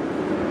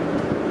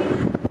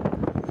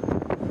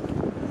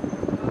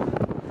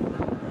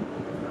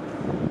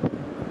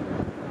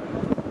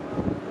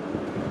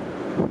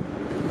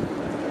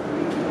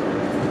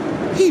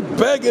 He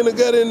begging to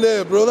get in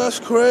there, bro. That's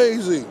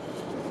crazy.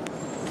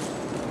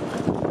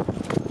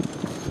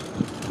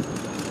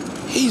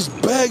 He's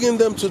begging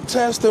them to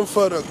test him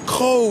for the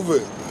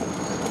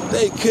COVID.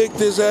 They kicked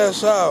his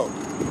ass out.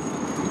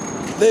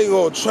 They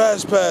gonna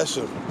trespass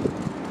him.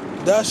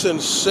 That's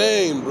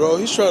insane, bro.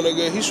 He's trying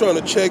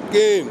to check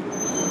in.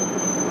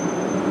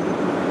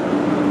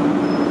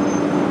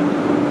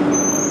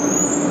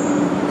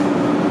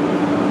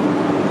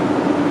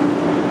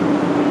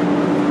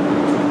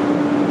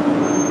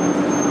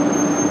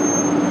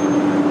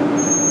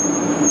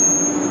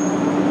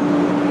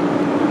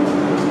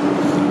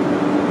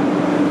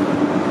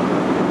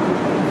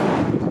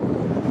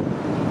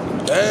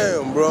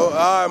 Damn, bro.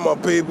 All right, my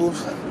people.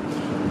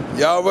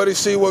 Y'all already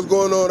see what's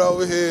going on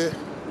over here.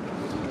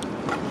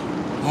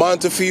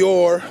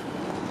 Montefiore.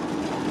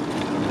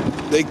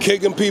 They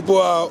kicking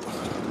people out.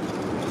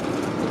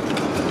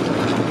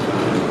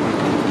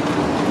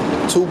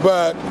 Too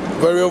bad.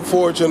 Very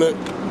unfortunate.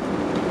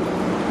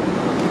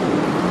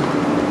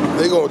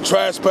 They gonna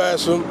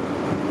trespass him.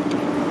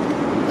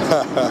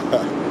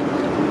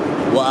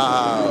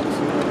 Wow.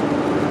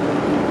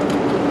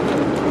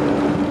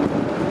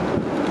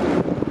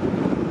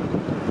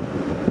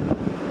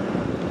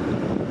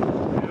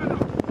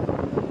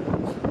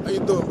 How you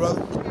doing,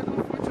 brother?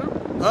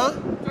 Huh?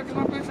 Taking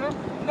my picture?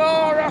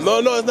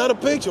 No, it's not a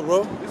picture,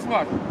 bro. It's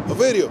what? A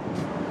video.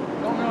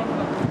 No.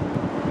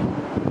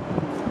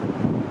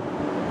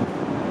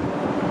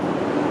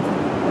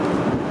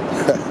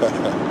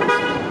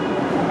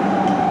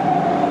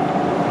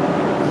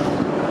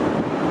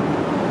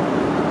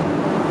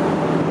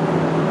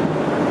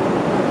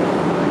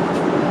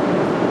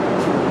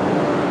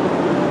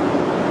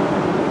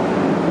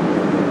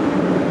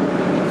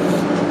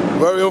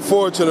 Very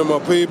unfortunate, my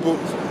people.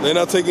 They're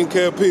not taking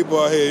care of people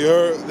out here, you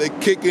heard? They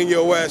kicking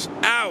your ass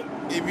out.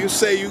 If you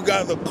say you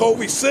got the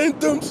COVID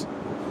symptoms,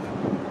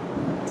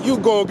 you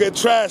gonna get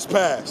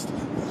trespassed.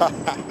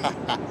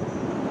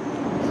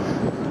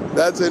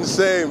 That's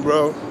insane,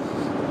 bro.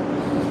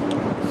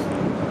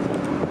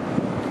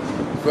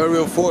 Very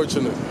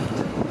unfortunate.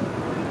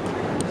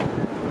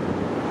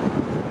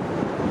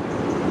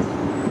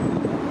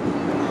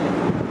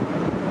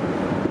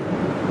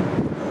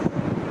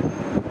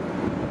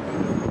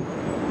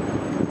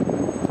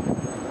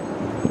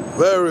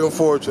 Very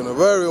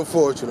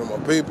unfortunate, my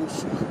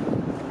peoples.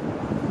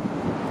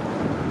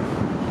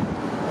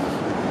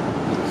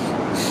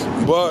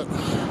 But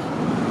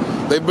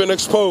they've been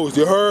exposed,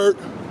 you heard?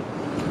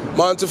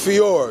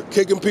 Montefiore,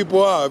 kicking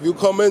people out. If you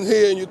come in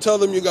here and you tell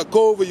them you got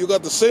COVID, you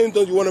got the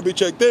symptoms, you want to be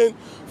checked in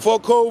for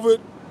COVID,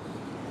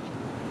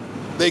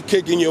 they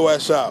kicking your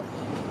ass out.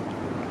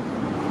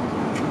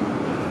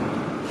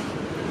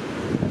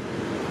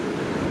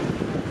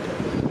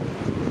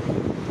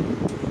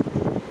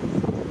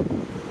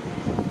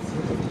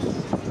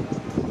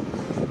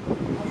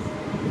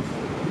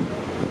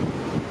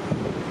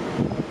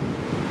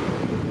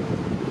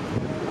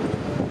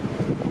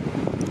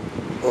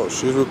 Oh,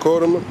 she's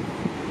recording me?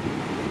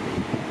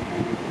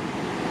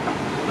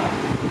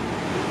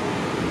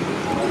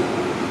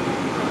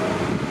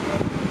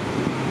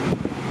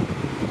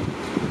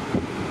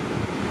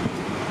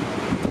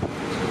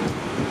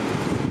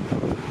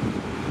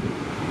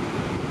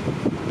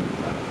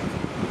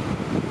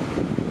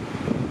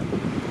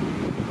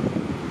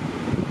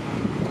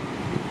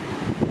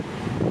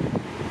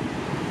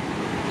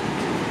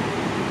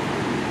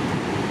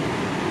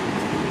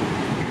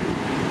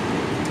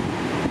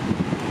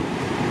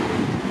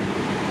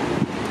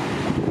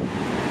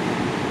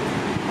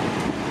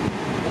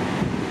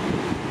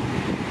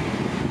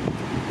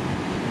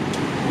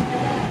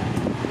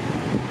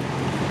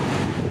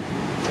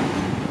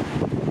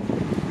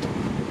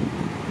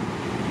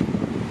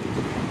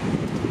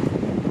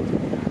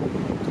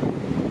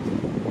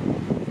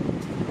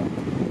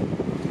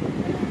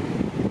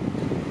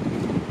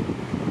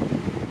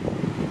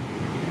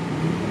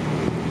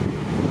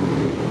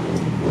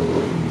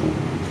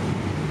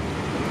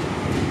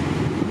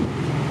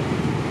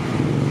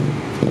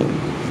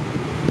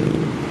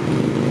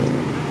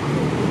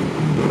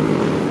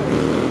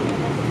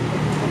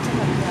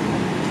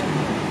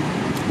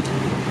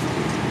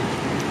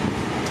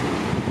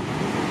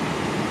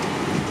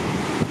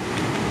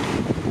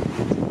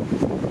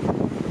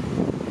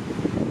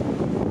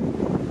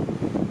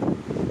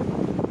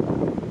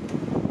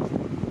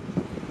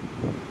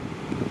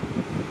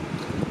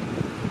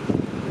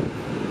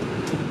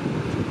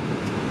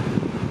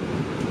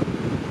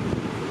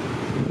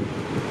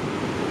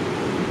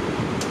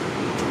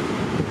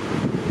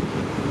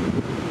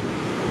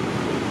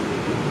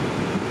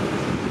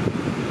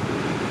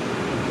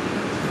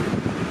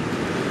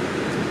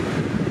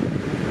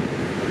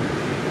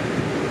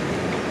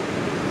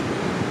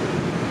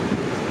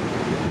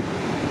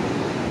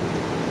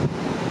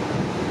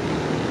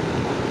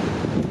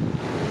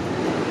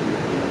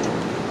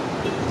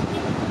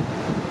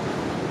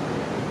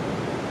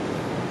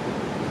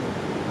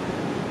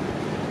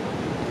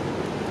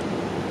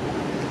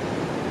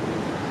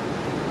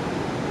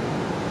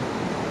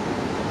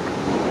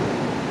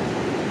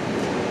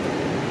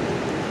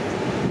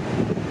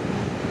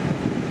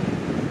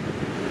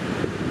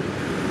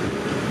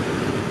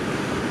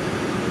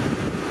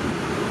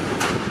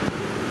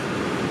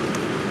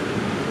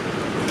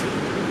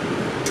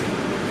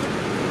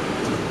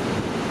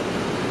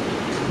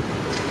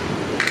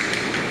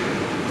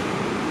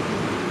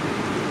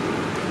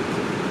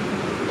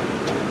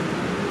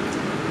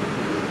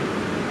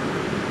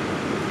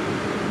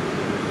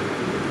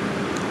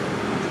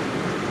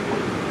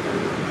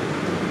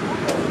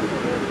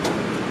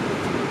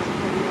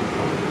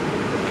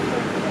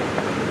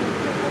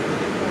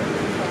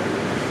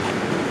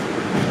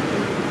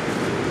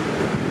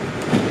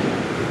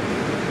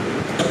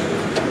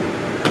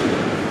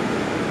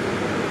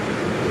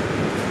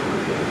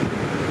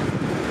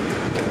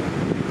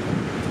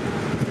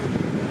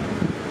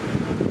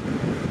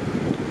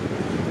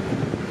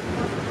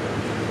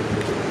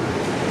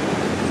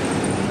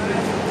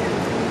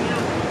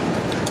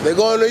 They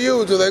going to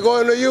YouTube. They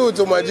going to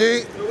YouTube, my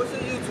G. What's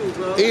your YouTube,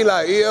 bro?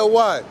 Eli,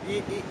 E-L-Y.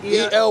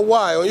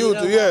 E-L-Y on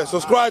YouTube, E-L-Y. yeah.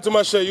 Subscribe to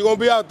my shit. You're going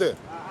to be out there.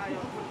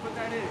 Put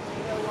that in.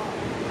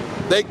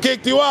 E-L-Y. They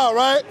kicked you out,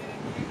 right?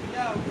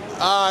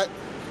 All right.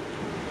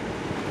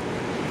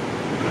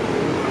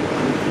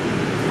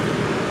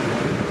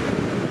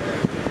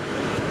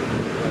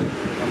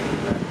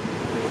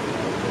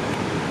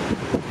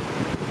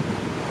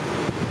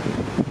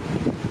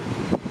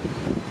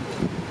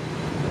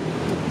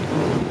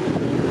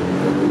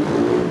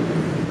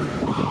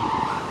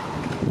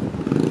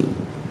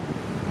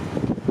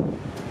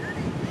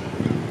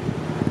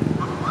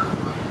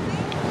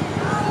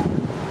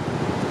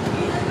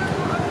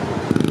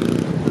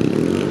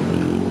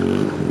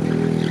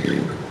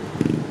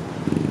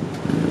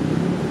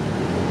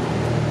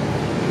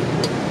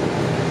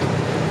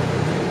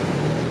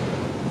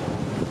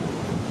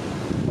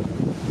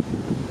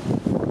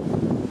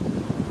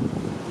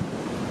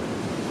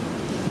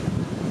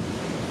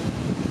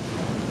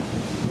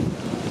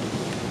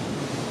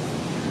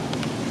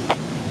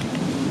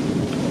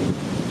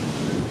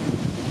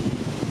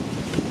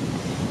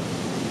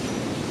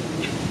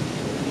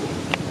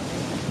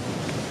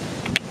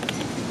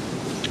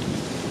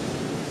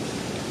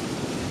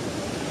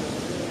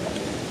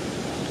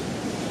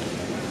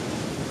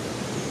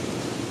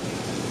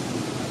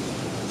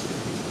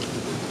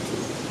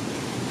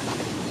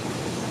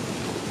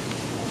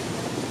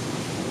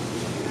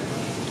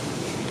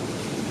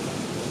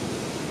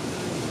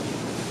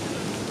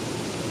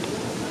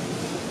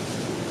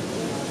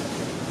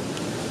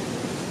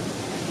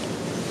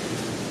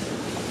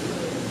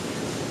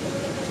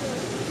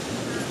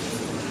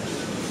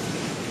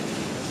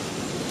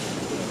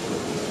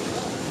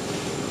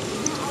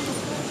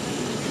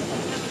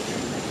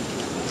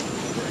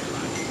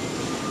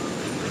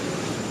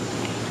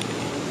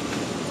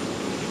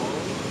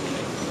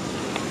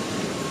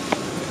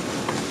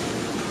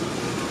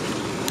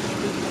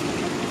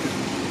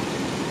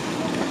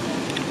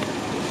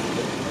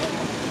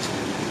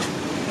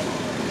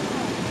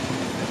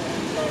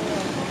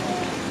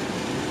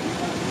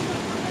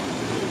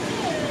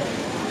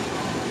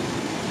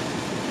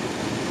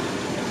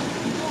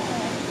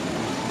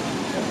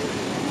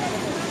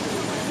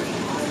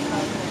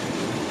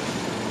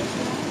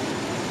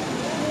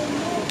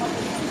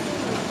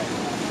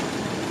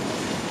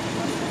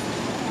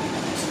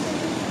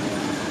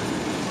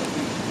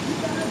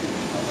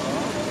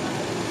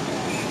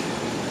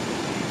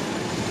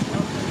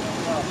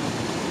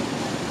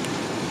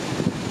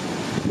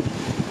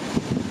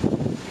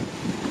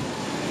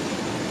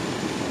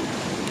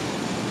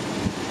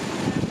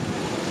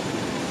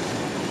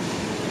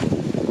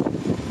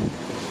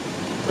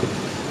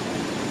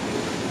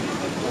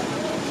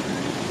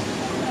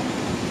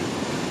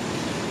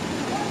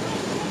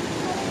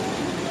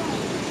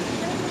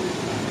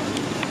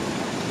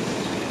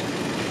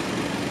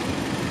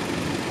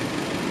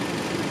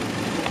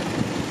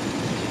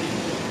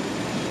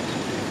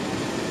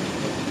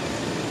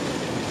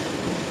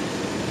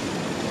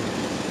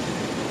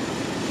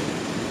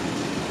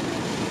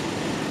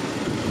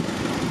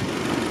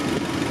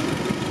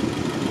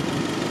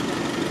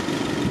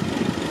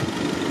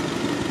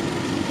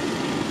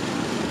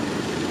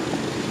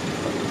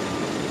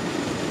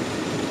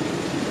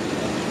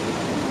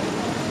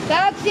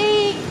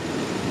 Taxi!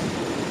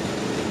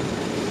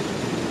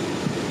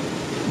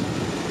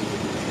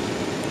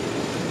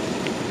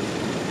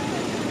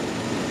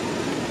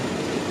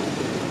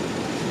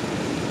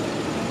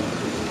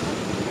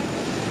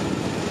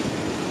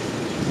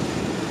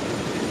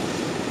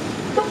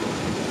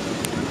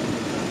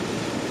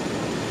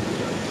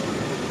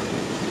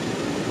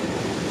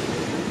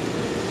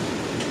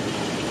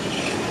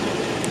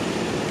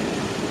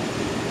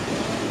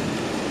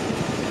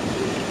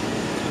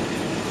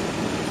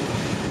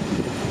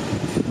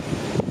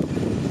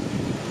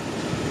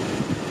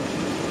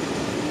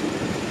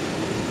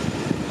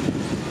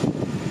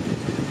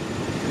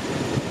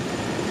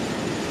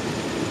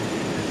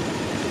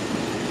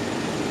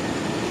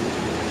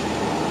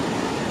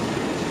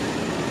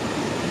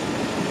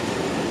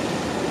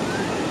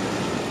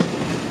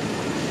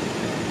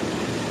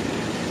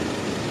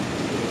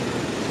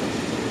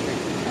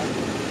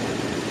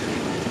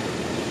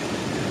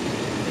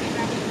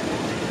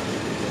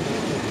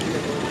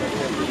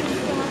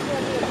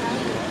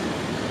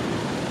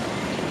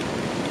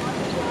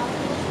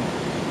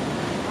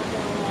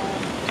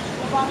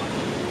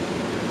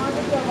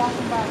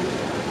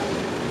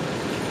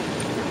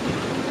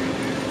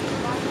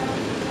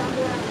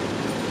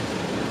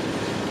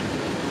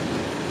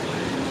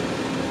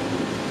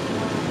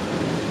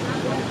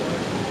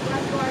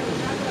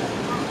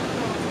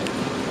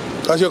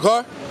 That's your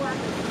car?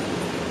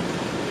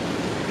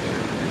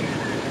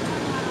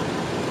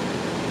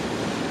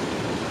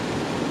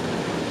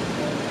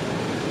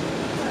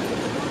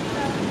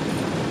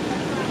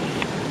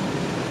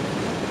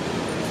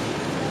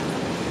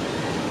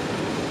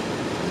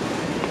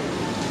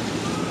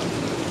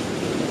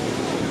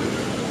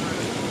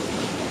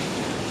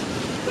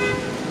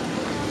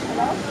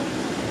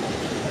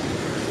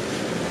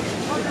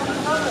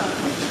 Hold on.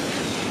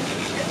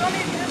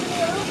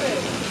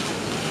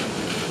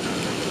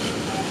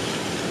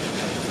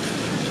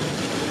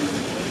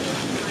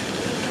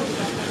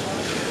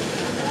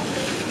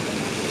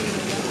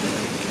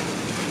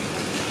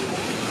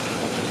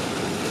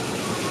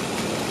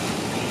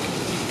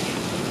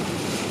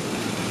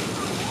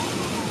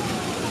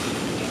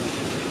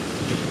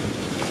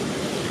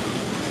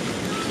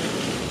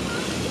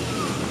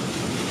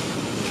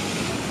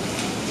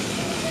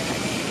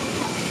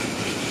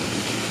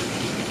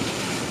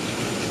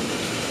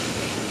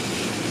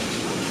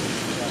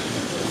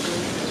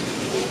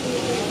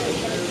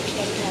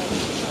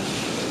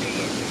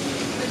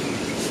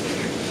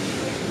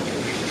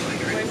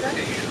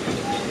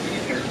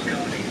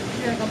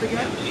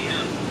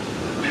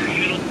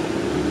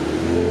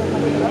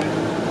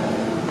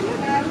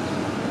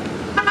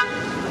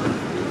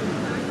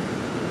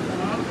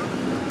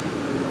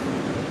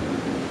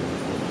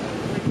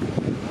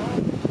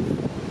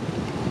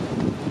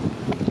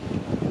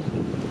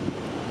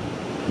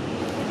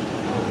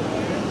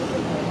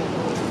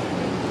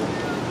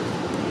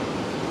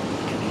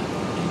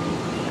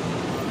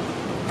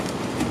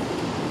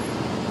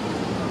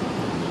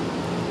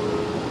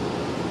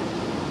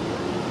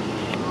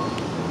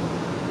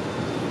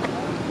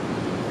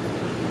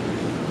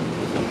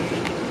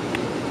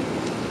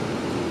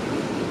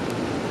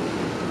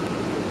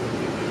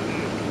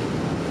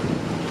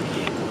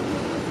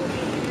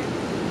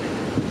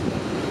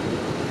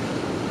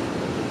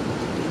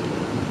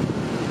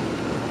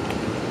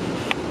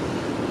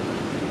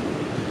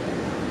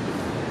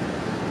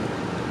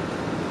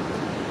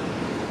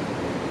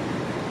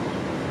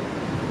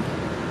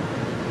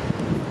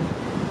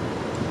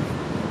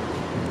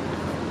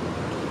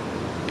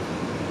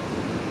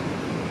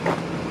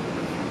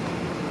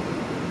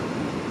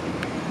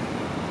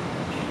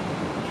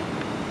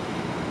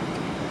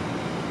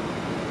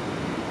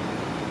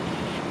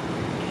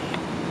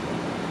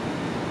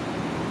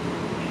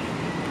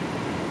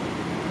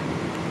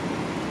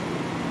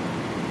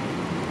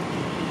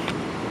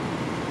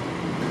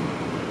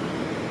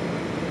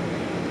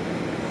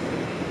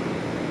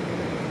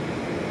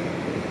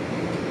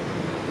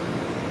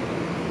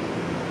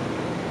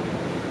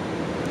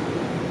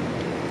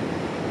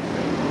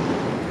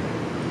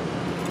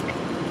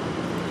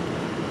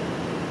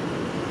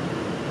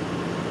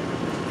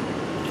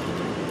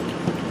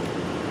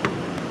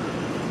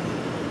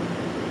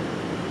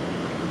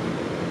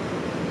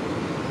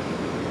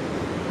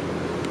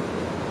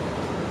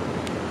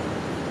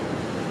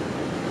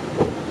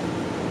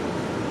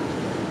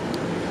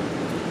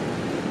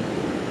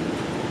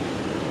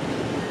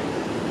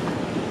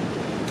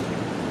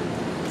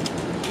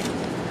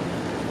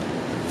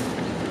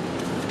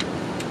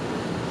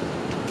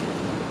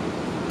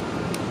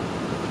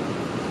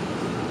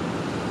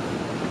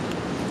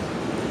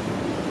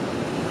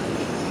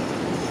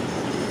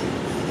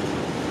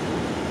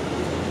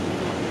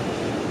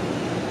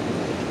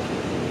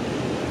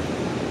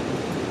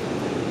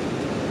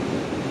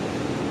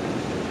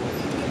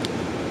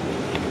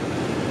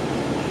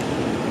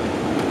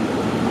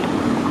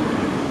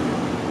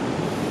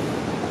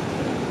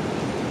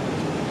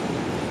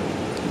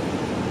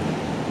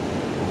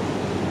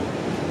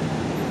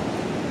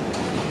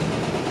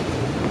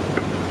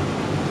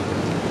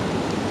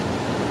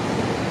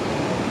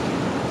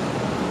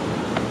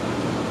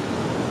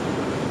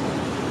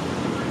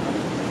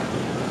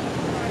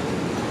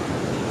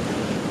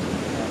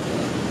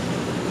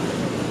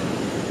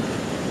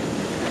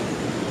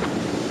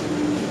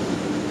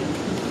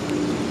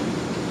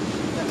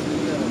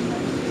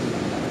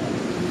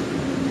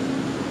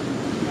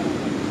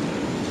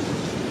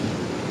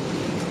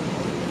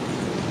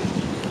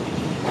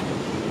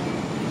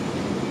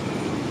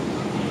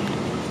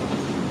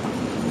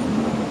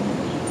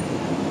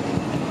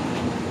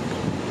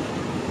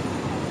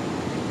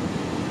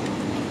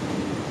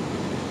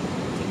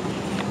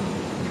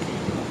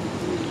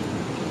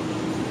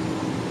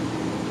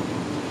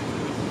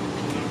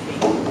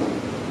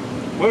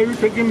 Why are you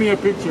taking me a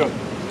picture?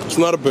 It's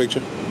not a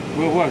picture.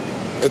 Well, what?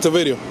 It's a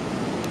video.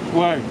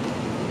 Why?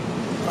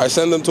 I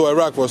sent them to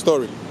Iraq for a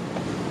story.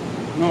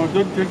 No,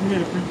 don't take me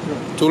a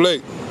picture. Too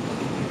late.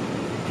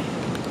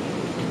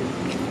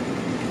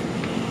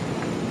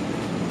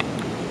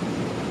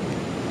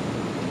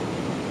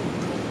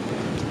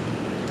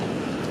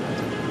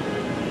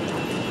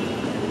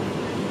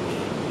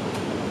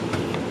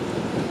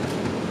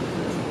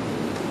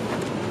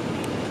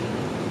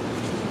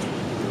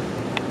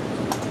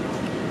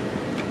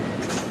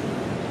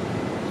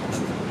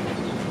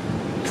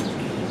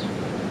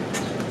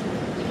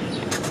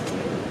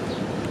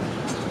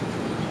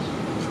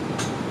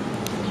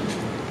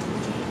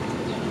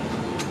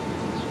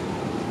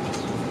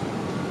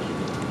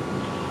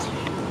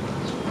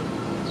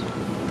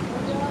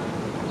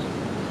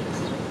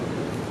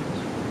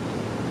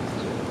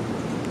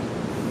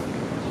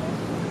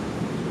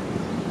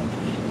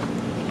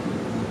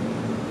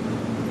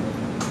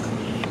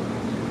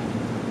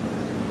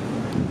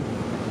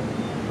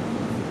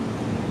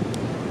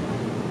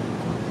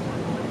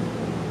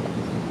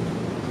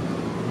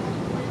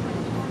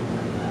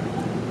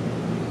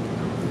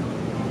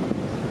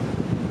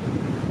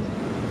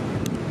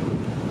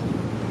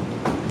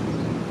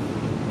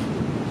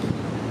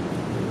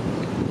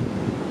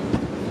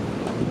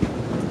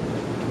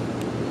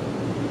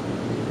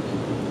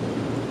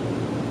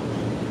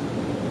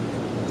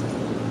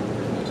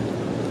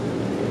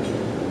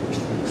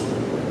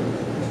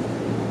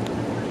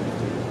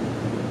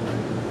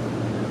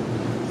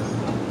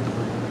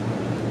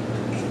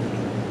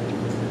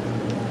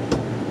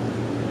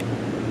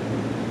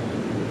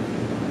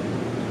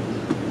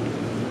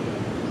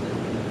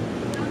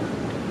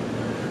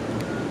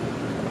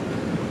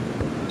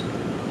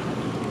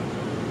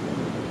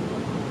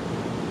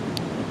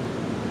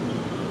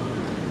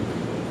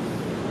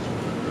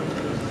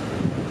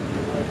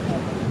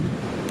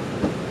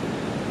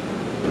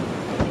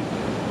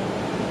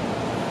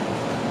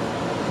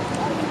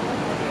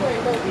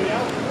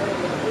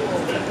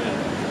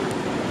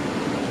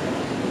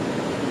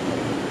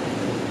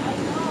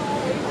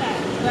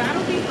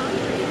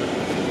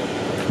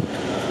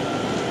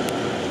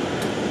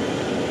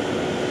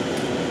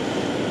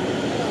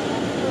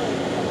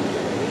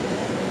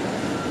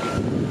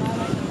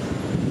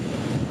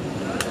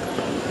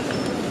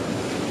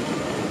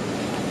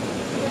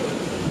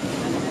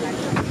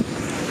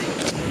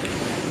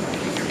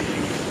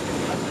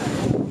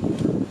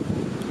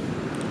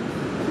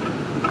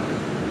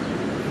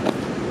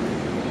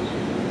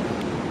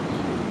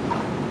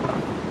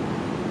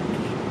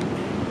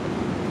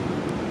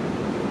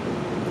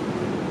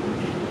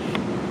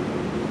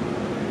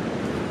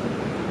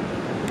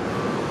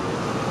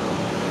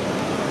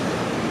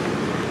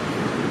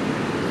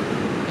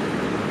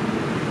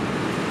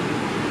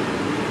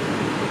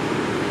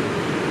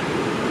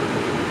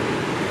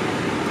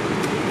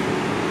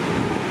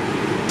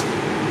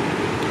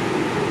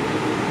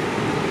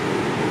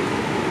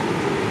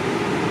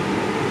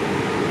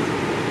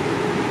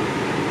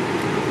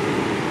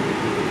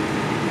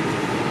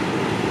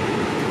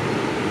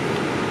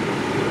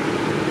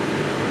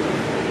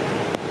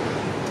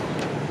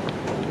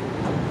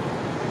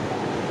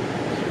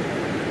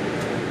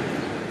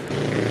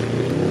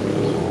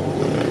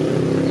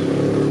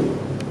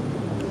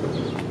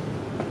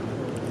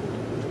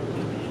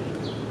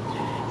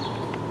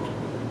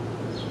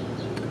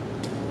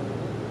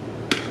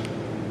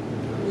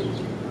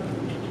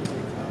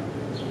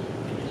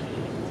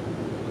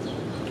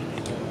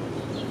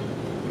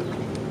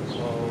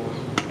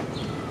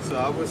 So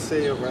I would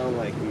say around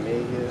like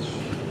May-ish.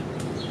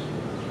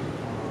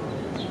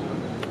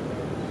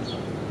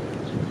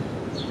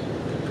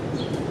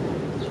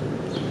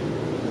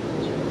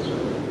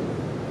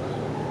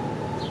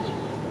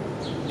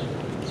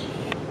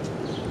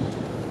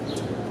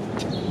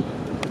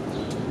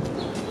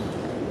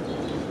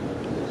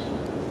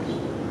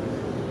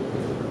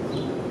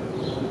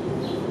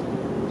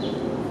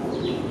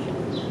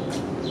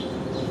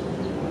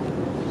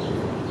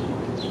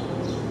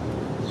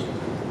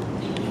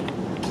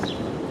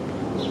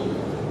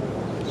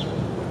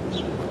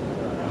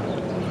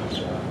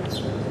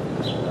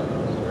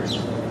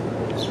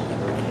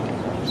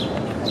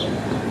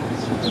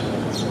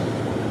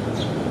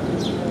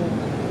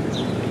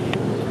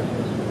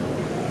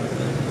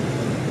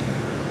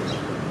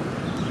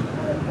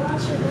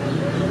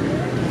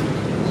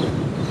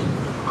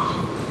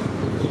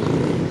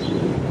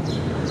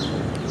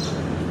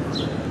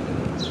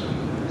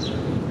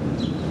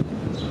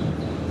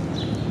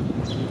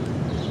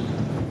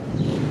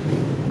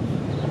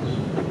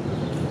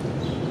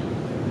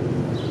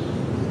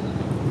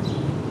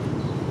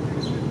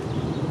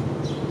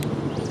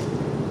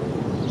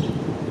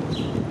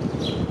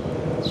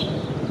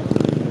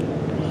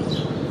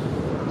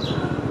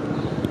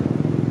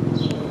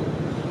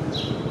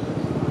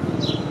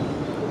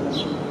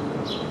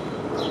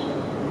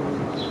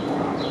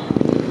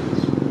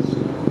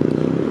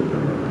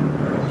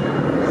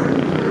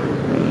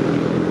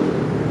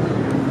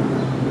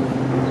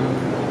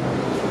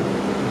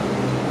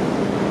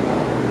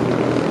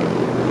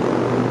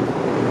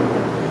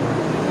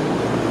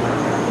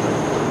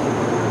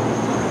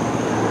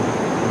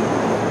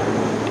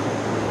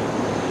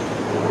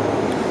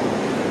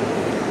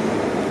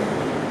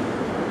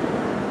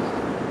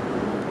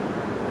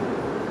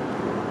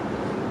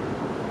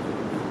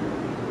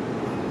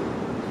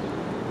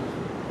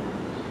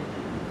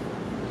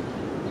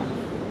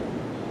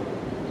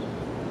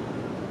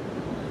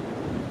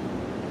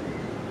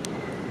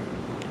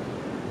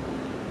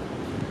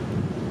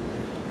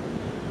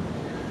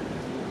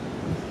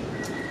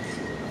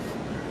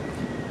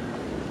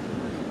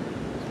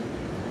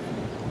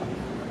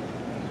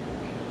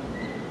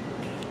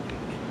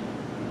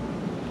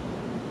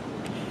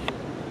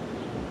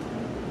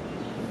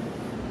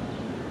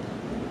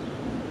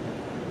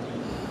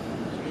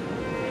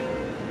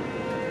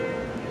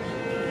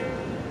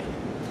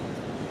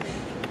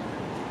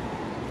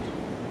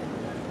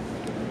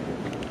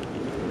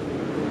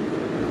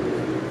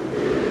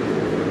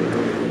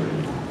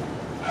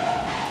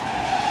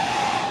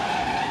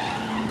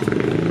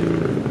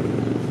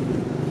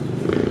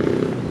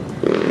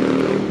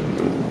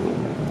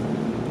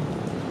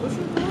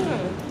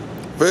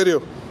 video.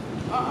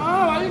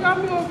 Why you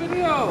got me on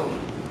video?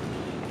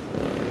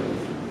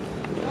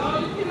 No,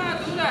 you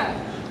cannot do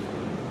that.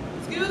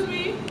 Excuse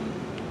me.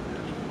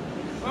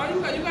 Why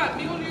you got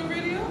me on your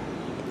video?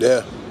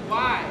 Yeah.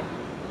 Why?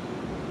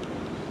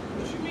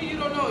 What you mean you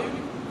don't know? You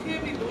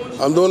can't be doing shit.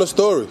 I'm doing a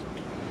story.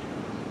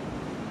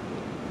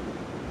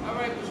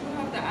 Alright, but you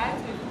have to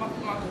ask me for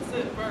my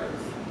consent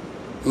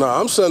first. Nah,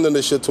 I'm sending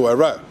this shit to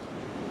Iraq.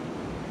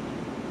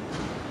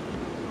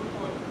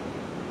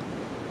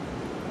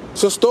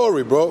 It's a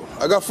story, bro.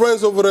 I got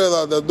friends over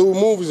there that do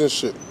movies and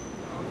shit.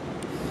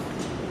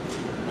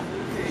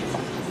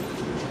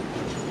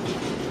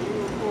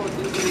 Record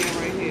this video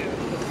right here.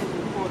 It's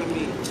recording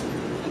me.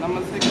 And I'm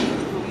gonna take it to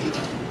the police.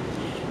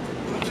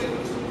 I'm gonna take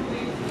it to the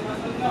police and let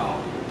them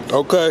know.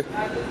 Okay.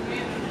 That this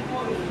man is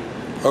recording me.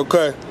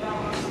 Okay.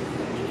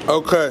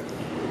 Okay.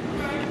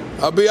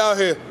 I'll be out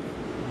here.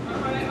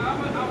 Alright, I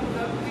will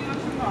definitely let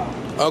you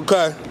know.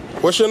 Okay.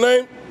 What's your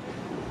name?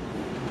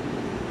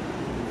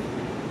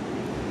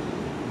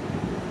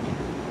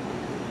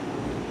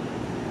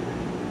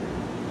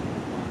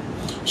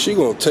 She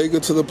gonna take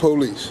it to the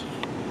police.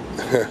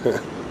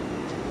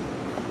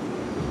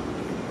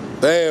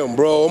 Damn,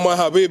 bro. All my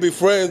Habibi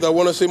friends that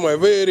wanna see my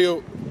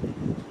video,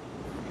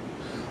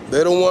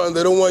 they don't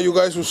want you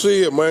guys to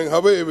see it, man.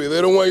 Habibi,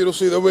 they don't want you to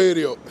see the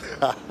video.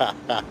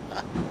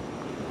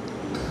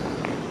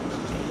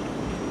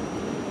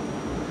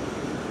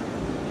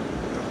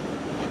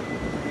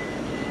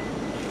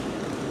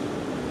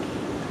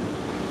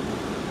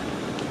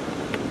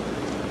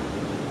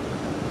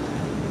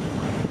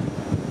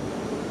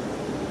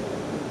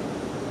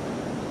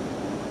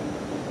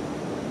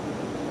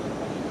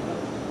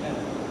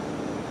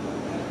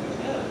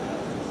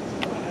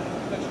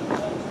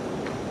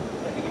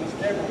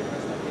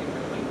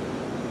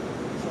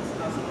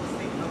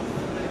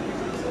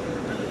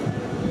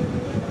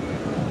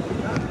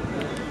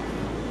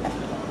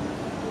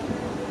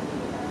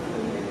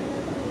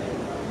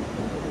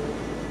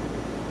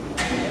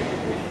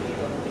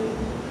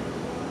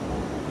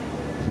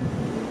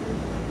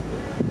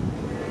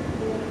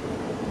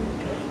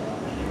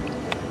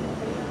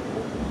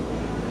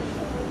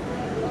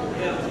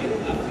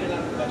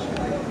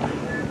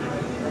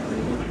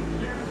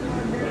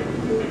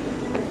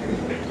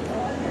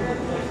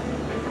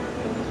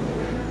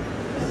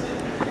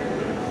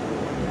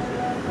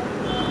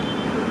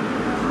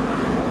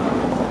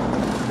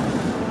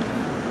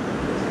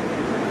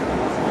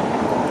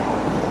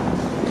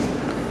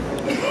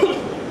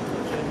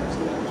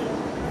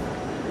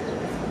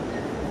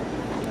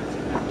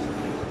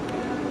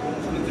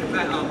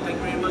 Thank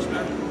you very much,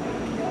 man.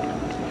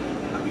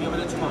 I'll be over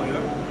there tomorrow, you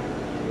heard?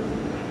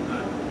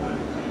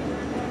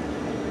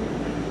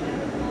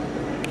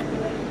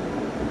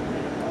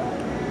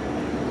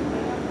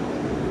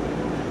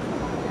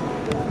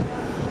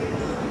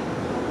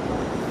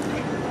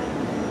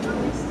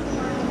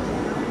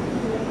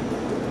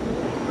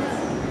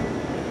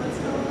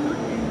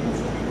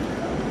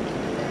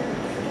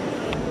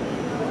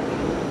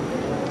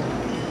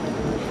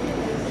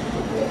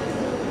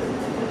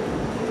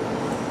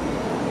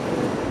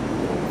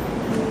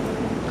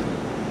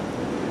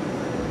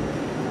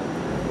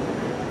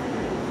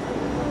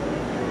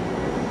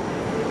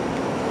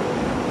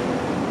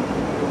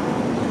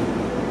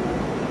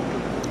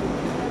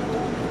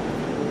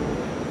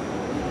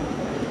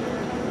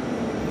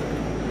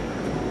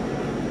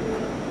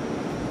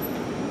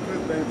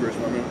 Bainbridge,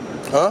 my man.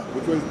 Huh?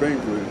 Which one's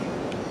Bainbridge?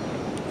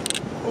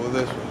 Over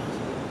this way.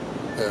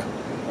 Yeah.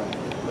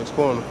 Next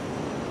corner.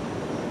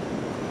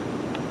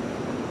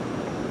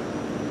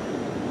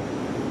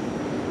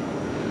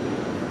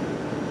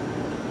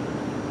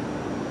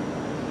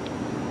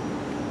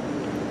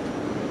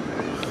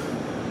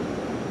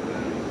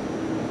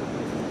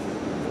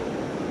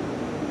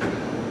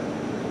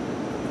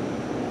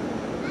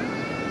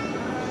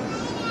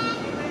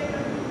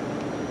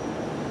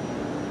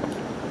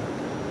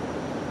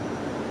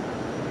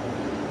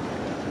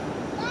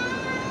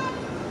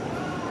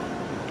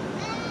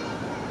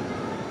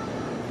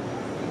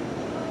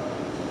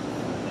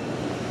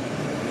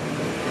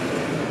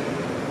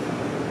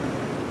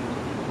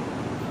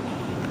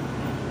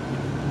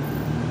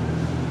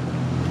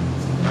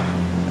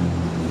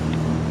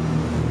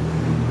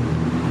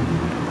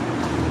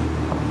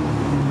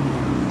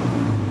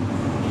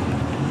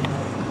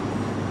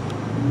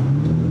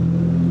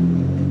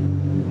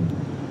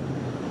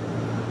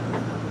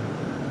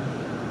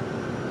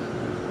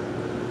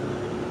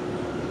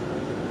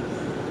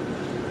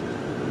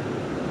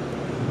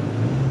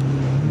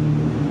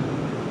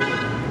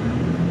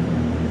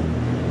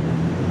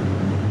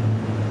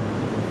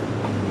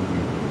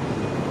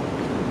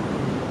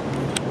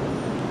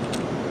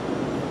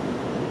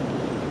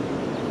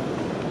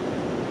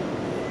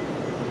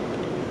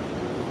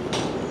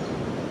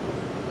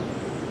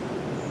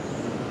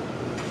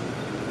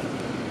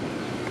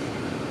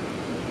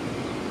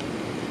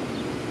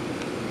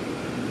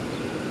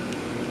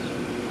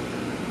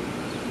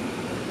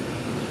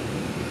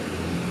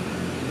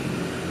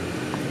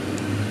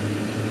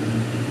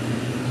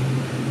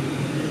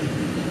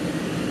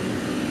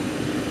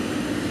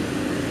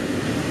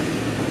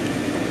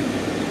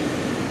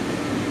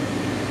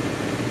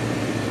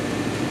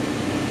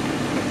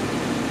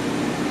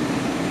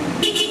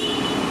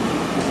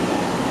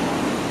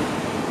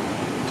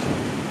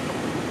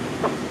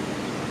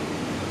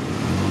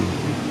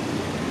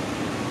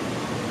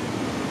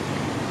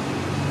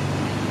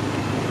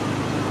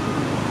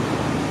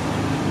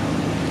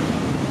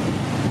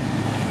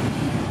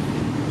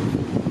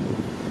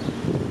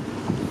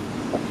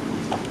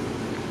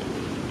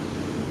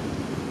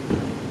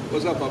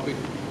 what's up, papi?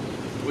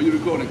 What are you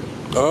recording?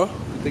 Huh?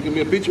 Taking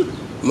me a picture?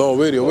 No,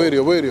 video.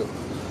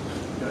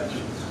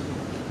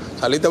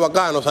 Saliste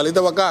bacano.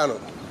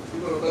 Sí,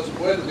 pero no se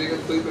puede, tiene que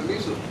pedir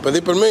permiso.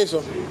 Pedir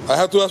permiso? I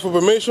have to ask for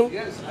permission?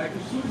 Yes, I can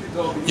sue you,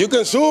 though. You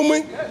can sue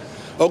me? Yes.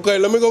 Okay,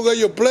 let me go get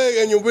your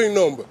plate and your ring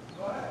number.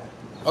 Go ahead.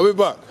 I'll be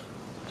back.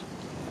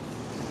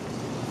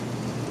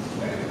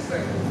 Wait a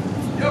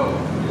second. Yo,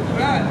 you're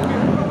bad.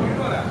 You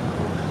know that.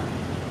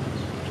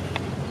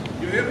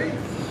 You hear me?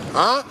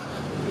 Huh?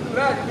 You're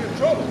bad. You'll be in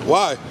trouble.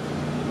 Why?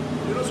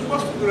 You're not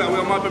supposed to do that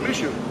without my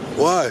permission.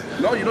 Why?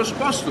 No, you're not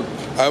supposed to.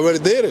 I already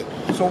did it.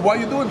 So why are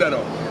you doing that,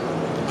 though?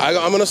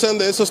 I'm gonna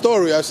send it. It's a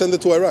story. I send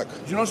it to Iraq.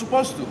 You're not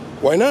supposed to.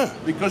 Why not?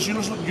 Because you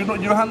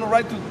don't have no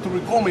right to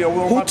record me.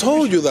 Who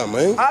told you that,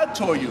 man? I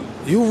told you.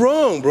 You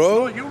wrong,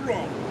 bro. No, you're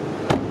wrong.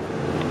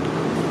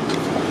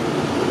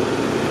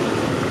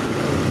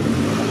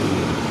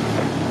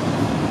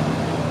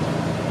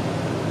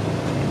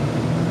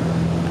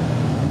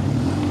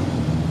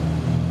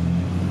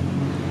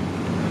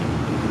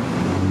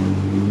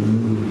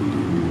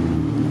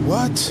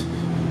 What?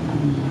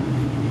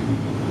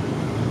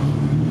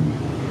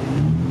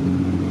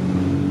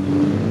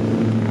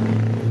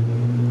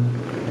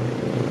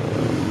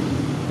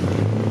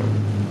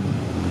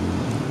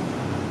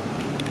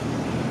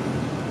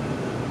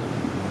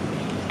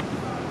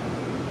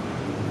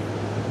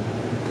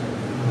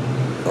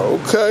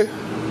 Okay.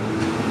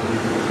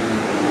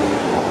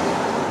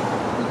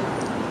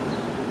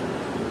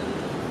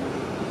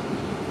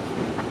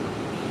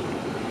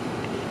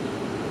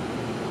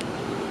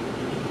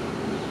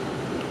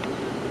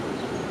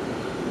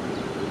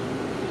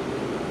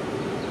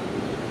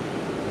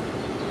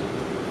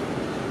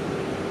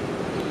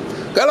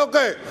 ¿Qué es lo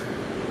que?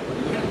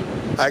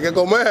 Hay que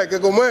comer, hay que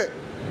comer.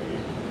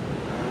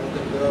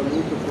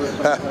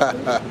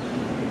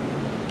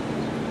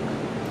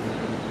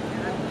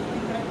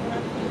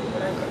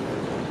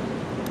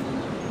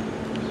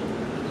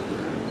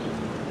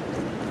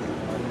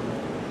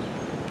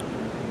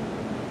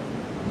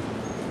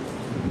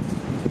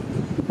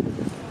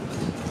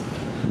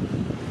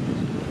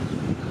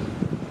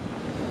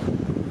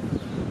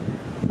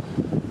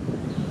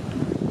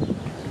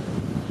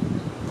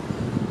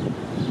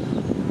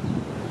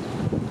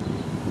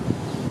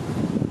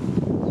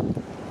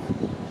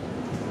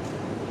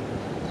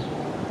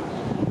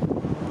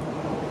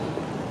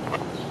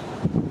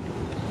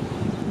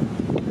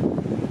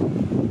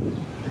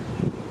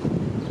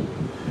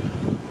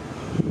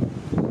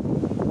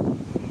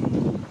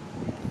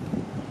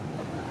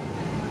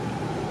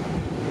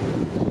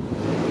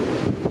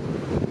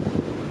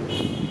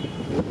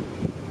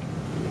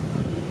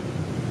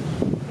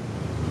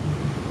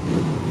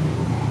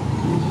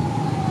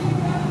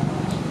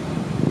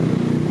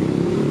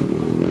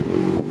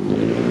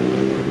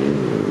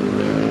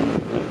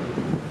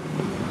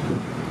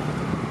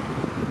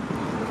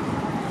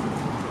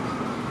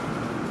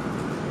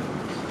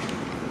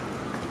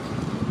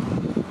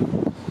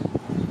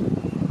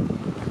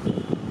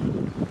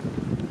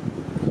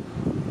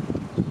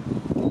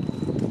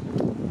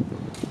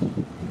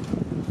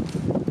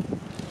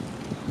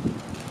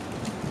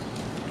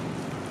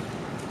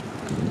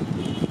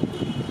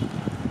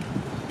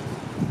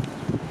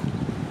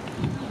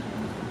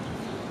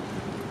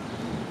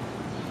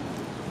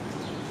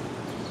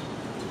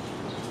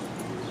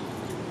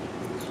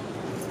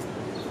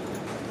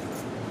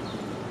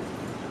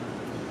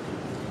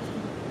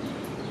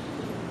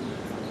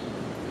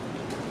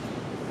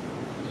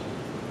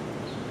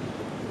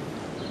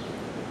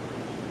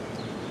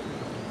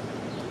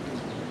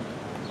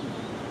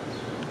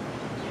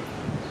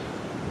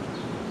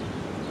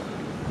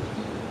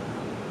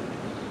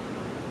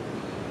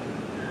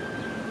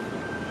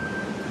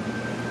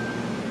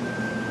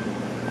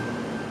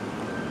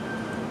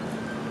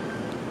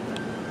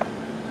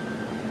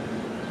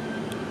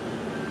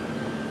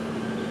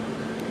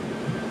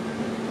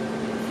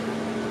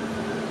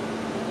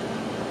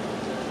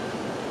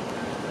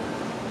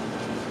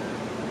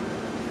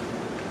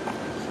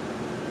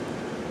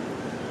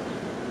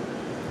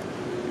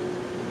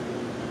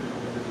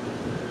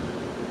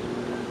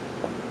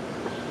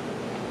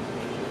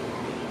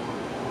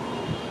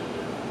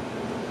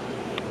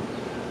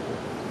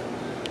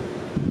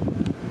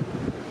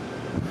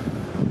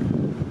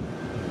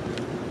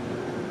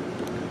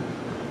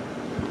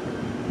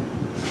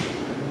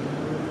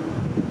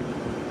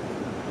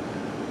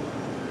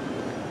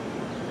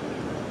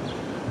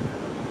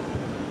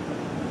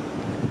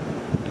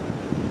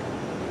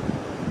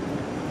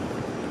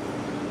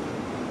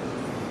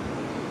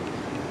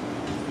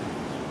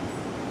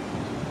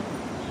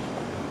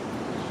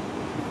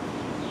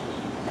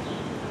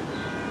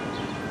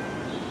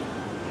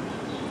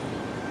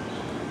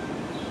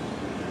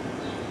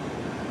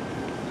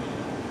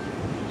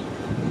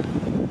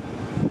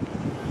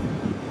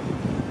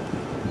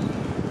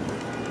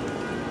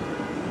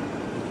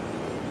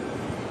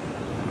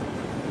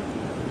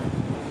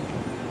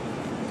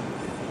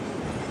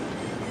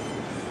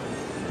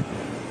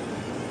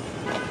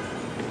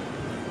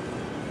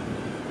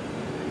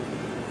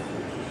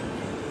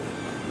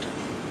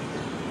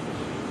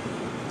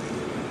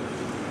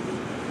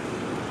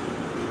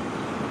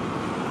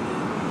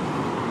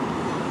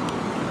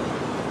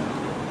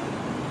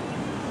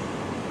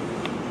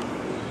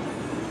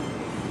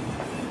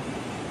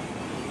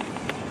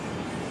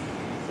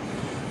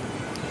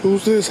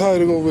 Who's this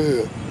hiding over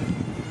here?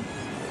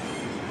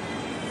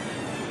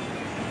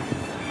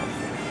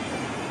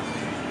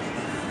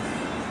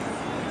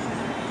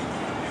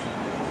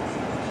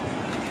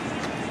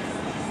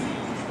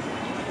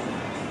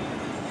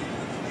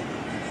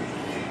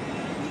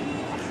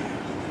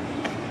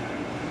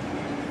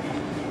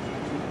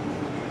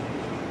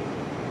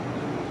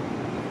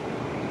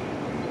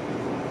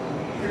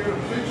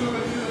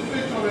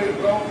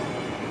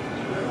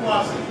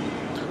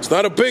 It's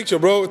not a picture,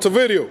 bro. It's a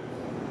video.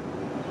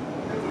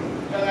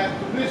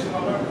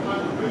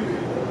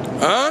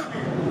 Huh?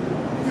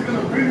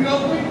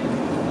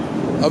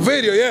 A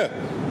video, yeah.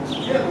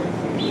 Yeah,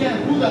 you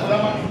can't do that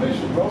without my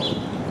permission, bro.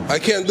 I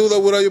can't do that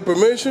without your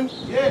permission?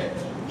 Yeah.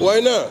 Why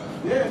not?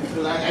 Yeah,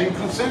 because I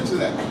consent to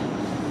that.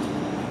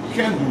 You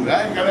can't do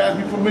that. You gotta ask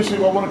me permission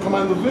if I want to come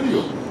on the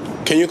video.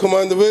 Can you come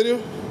on the video?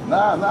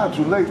 Nah,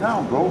 too late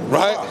now, bro.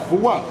 Right? For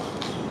what?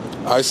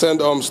 I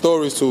send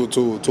stories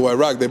to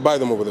Iraq. They buy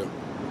them over there.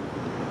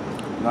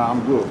 Nah,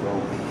 I'm good,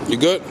 bro. You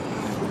good?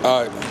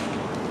 All right.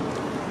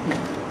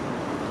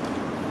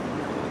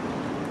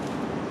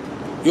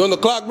 You on the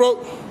clock,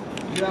 bro?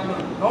 Yeah,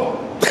 no.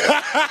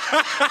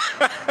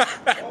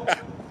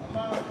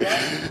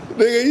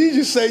 Nigga, you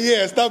just say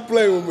yeah. Stop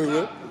playing with me,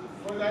 man.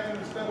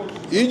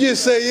 You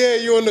just say yeah,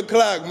 you on the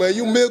clock, man.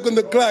 You milking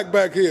the clock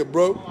back here,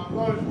 bro.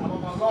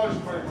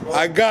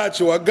 I got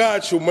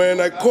you, man.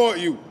 I caught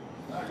you.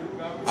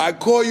 I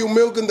caught you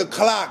milking the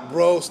clock,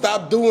 bro.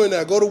 Stop doing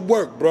that. Go to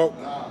work, bro.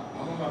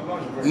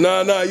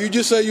 Nah, you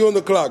just say you on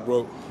the clock,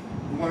 bro.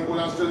 You want to go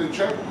downstairs and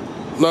check?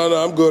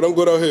 Nah, I'm good. I'm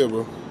good out here,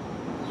 bro.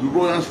 You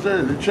go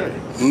downstairs and check.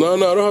 No, I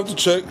don't have to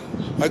check.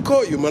 I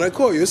caught you, man. I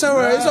caught you. It's all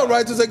right. It's all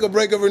right to take a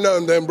break every now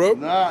and then, bro.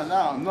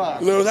 Nah.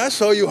 You know, I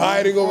saw you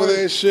hiding over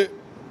there and shit.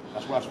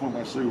 That's why I smoke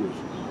my cigarettes.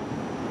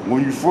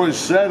 When you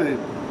first said it,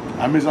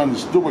 I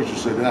misunderstood what you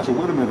said. Then I said,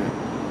 wait a minute.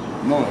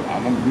 No, you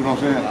know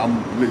what I'm saying?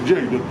 I'm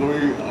legit.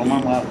 I'm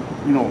on my,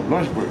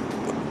 lunch break.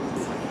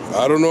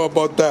 I don't know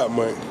about that,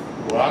 man.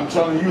 Well, I'm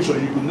telling you so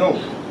you can know.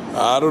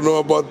 I don't know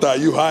about that.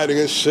 You hiding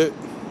and shit.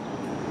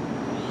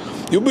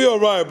 You be all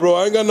right, bro.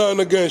 I ain't got nothing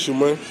against you,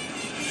 man.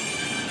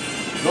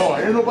 No,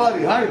 ain't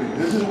nobody hiding.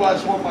 This is why I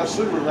smoke my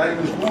cigarette right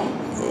in this morning.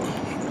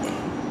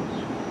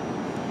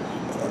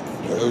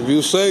 If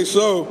you say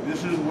so.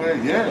 This is where,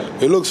 yeah.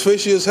 It looks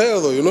fishy as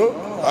hell, though, you know?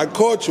 I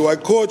caught you,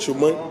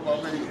 man.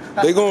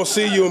 They gonna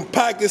see you in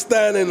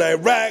Pakistan and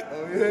Iraq,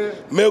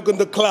 milking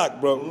the clock,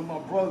 bro. Those are my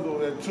brothers over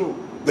there, too.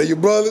 They your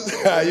brothers?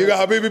 You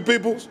got Habibi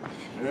peoples?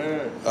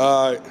 Yeah.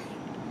 All right.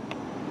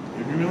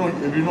 If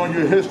you know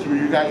your history,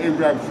 you got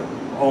Abraham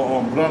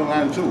on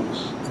bloodline, too.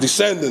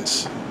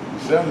 Descendants.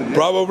 Yeah.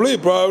 Probably.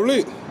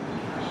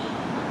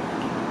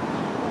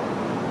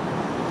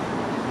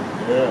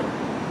 Yeah.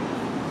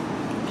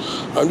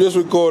 I'm just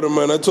recording,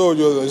 man. I told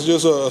you, it's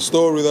just a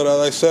story that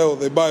I sell.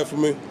 They buy it for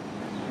me.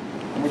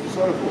 How much you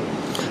sell it for?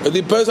 It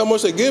depends how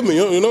much they give me,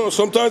 you know.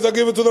 Sometimes I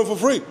give it to them for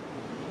free.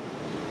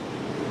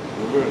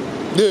 Really?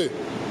 Yeah.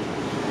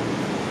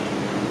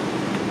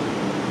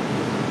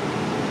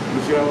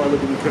 You see how I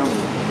look in the camera?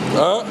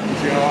 Huh? You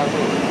see how I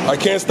look? I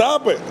can't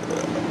stop it.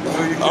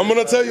 I'm going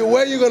to tell you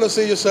where you're going to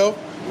see yourself.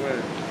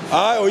 Where?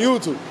 All right, on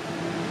YouTube.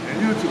 On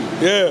YouTube?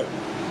 Yeah.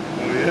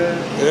 Oh, yeah?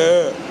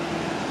 Yeah.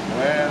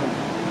 Wow.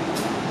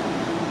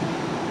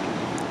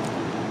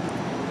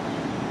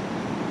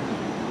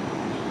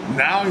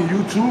 Now on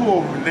YouTube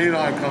or later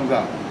on it comes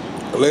out?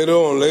 Later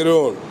on.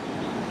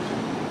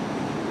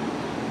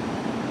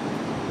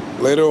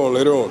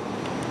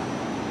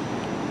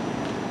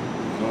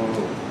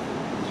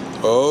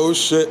 Oh,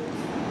 shit.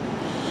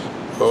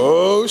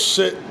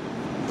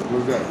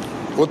 What's that?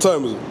 What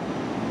time is it?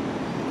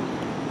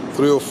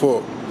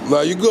 3:04.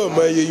 Nah, you good,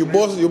 man. Your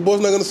boss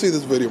not gonna see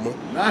this video, man.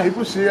 Nah, he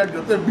will see it.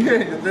 Yo estoy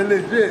bien, yo estoy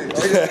legit.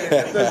 Oye, yo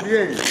estoy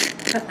bien.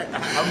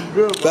 I'm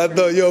good, man. That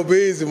though, yo, be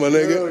easy, my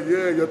nigga.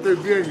 Yeah, yo estoy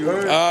bien, you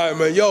heard? All right,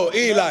 man. Yo,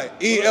 Eli,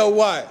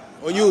 E-L-Y,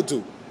 on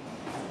YouTube.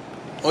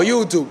 On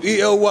YouTube,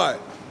 E-L-Y.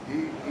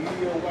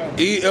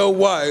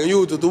 E-L-Y, on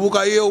YouTube. Tú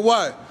buscas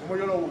E-L-Y. ¿Cómo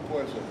yo lo busco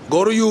eso?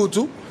 Go to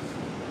YouTube.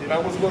 If I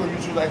was to go to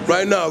YouTube like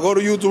Right now, go to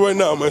YouTube right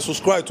now, man.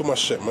 Subscribe to my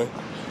shit, man.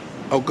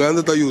 Okay,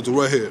 ¿dónde está YouTube?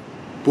 Right here.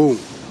 Boom.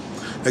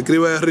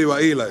 Escribe ahí arriba,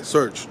 Eli,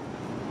 search.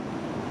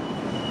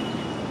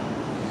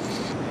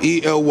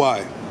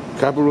 E-L-Y.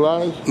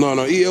 Capitalized? No,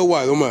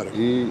 E-L-Y, don't matter.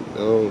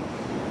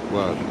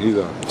 E-L-Y,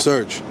 Eli.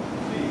 Search.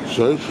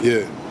 Search?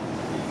 Yeah.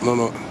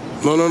 No,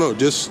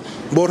 just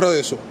borra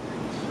eso.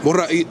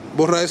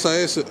 Borra esa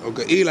S. Ok,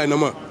 Eli nada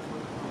más.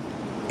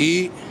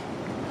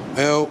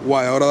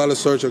 E-L-Y. Ahora dale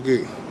search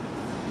aquí.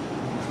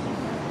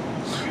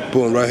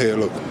 Boom, right here,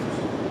 look.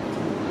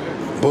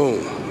 Boom.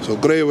 So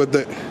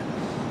grábate.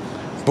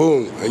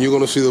 Boom. And you're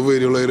going to see the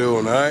video later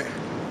on, all right?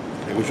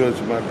 I'm going to show it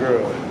to my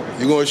girl.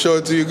 You're going to show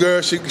it to your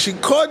girl? She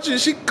caught you.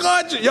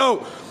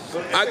 Yo. So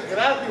I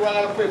got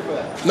to pay for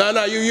that?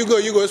 Nah, you go.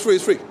 It's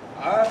free.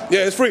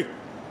 Yeah, it's free.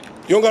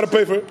 You don't got to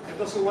pay for it.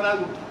 Entonces, when I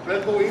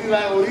prendo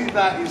Eli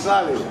ahorita y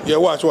sale. Yeah,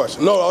 watch.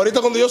 No, ahorita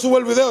cuando yo suba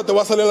el video te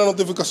va a salir las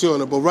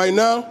notificaciones. But right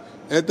now,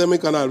 este es mi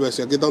canal, ¿ves?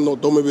 Aquí están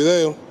todos mis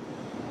videos.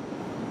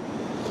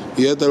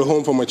 y este es el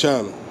home for my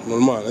channel,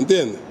 normal,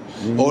 ¿entiendes?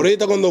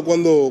 Ahorita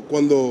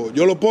cuando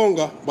yo lo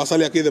ponga, va a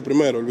salir aquí de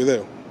primero el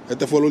video.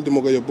 Este fue el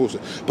último que yo puse.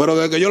 Pero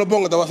desde que yo lo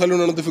ponga te va a salir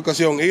una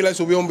notificación. Eli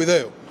subió un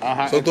video.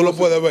 Ajá. So tú lo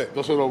puedes ver.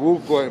 Entonces lo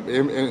busco en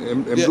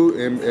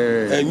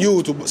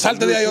YouTube.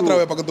 Salte de ahí otra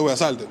vez para que tú veas,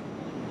 salte.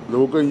 Lo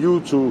busco en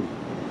YouTube.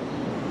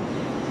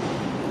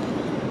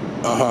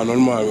 Ajá,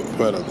 normal,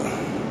 espérate.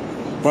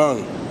 Pan,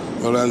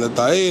 donde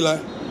está Eli.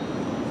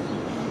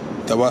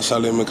 Te va a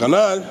salir mi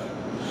canal.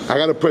 I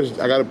gotta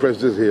press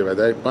this here, right?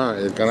 El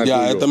canal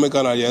ya, tuyo. este es mi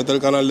canal, ya este es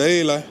el canal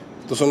de Eli.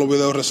 Estos son los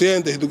videos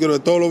recientes. Si tú quieres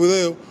ver todos los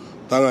videos,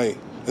 están ahí.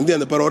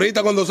 ¿Entiendes? Pero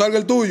ahorita cuando salga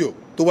el tuyo,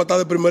 tú vas a estar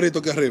de primerito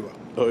aquí arriba.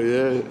 Oh,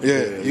 yeah.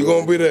 Yeah, you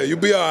gonna be there. You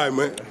be all right,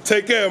 man.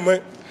 Take care,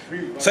 man.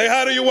 Say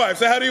hi to your wife.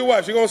 Say hi to your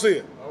wife. She gonna see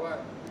it. All right.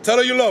 Tell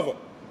her you love her.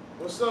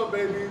 What's up,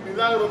 baby?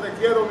 Milagro, te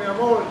quiero, mi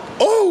amor.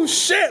 Oh,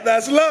 shit,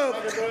 that's love.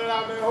 Que tú eres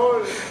la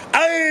mejor.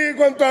 Ay,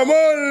 cuánto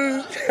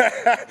amor.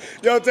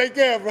 Yo, take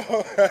care, bro.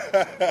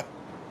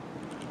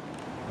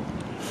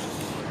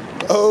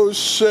 Oh,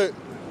 shit.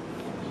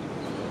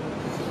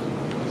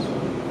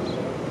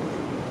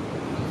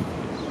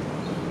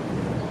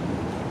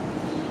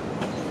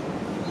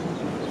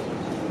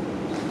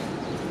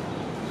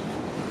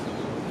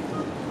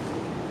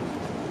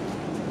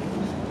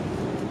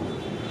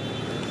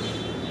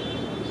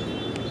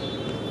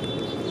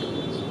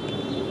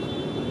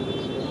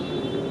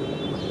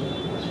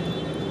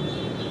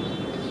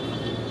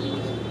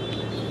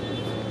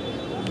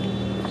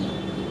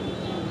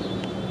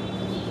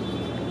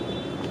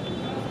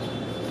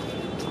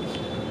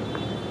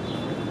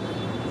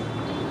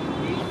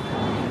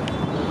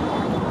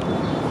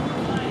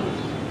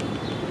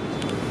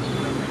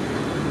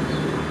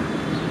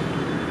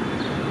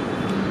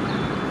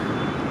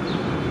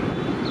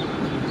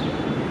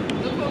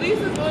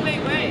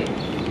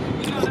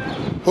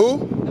 Who?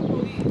 The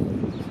police.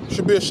 You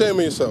should be ashamed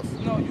of yourself.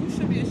 No, you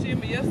should be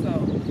ashamed of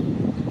yourself.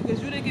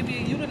 Because you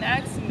didn't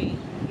ask me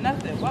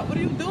nothing. What are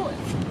you doing?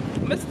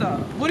 Mister,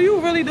 what are you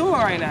really doing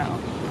right now?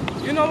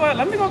 You know what?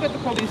 Let me go get the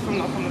police from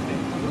the thing.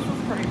 This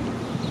is crazy.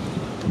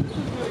 This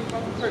is really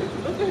fucking crazy.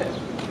 Look at him.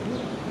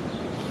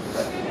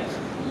 Look at him.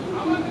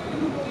 I'm gonna get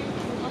the police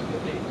from the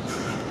fucking thing.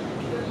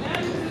 Because now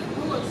you're just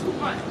doing too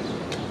much.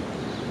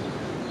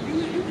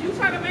 You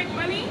trying to make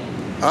money?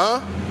 Huh?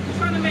 You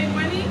trying to make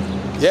money?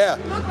 Yeah.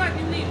 You look like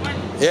you need money.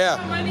 Yeah. You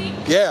got money?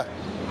 Yeah.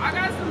 I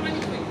got some money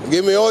for you.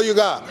 Give me all you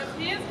got. Your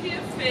pants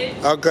can't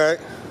fit. Okay.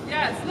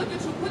 Yes, look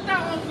at you. Put that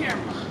on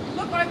camera. You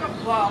look like a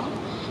bum.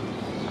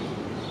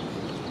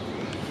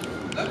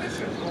 Look at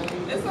you.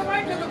 It's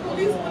alright because the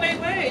police on their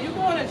way. You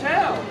going to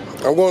jail.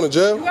 I'm going to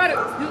jail? You gotta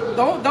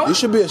don't. You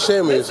should be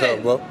ashamed of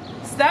yourself, bro.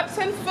 Step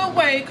 10 feet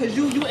away because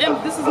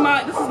this is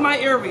my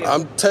area.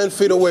 I'm 10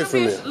 feet away from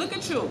you. Look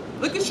at you.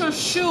 Look at your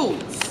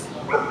shoes.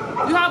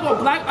 You have a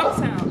black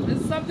uptown.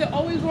 There's something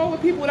always wrong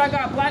with people that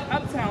got black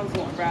uptowns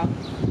on, bro.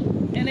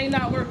 And they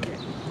not working.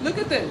 Look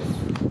at this.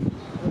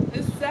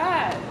 It's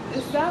sad.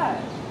 It's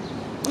sad.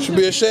 You should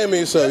be ashamed of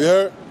yourself, you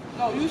heard?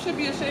 No, you should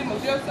be ashamed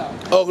of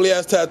yourself. Ugly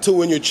ass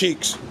tattoo in your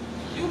cheeks.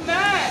 You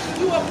mad.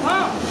 You a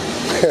bum.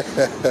 You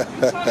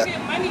trying to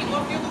get money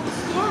off your little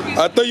stories.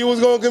 I thought you was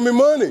going to give me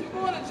money. You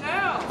going to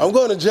jail. I'm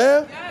going to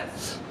jail?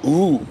 Yes.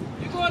 Ooh.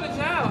 You going to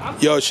jail.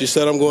 Yo, she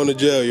said I'm going to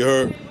jail, you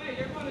heard?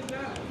 You're going to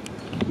jail.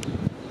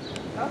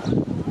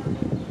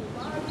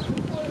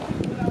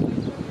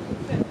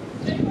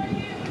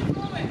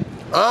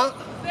 Huh?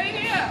 Stay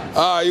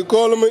here. You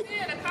calling me?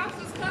 Yeah, the cops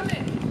is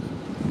coming.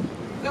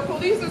 The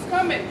police is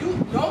coming.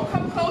 You don't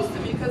come close to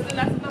me because then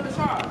that's another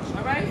charge,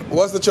 all right?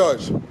 What's the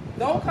charge?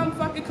 Don't come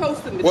fucking close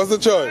to me. What's the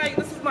charge?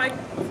 This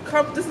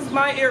is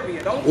my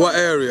area. Don't. What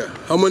area?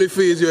 How many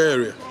feet is your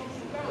area?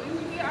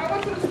 I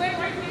want you to stay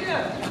right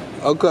here.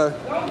 Okay.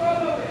 Don't go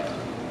nowhere.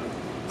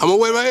 I'm gonna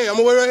wait right here. I'm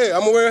gonna wait right here.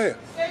 I'm gonna wait right here.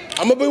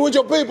 I'm gonna be with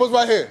your peoples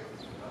right here.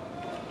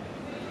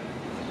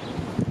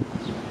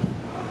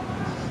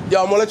 Yo,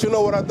 I'm gonna let you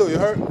know what I do. You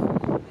heard?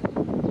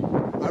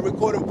 I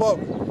record in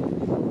public.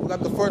 We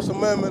got the First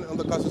Amendment and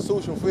the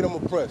Constitution, freedom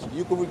of press.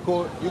 You can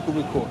record. You can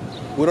record.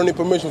 We don't need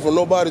permission from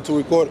nobody to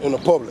record in the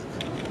public.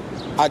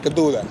 I could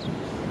do that,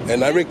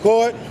 and I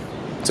record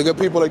to get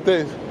people like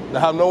this that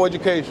have no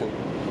education.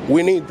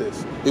 We need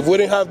this. If we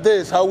didn't have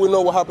this, how we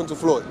know what happened to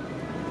Floyd?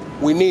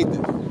 We need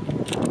this.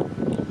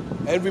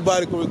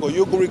 Everybody can record.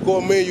 You can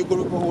record me. You can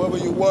record whoever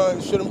you want.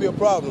 It shouldn't be a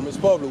problem. It's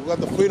public. We got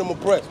the freedom of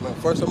press, man.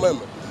 First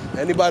Amendment.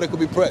 Anybody could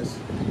be pressed.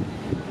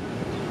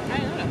 I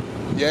know that.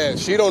 Yeah,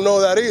 she don't know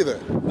that either.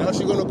 Now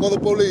she's gonna call the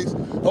police.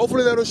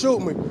 Hopefully they don't shoot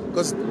me,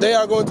 because they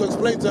are going to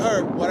explain to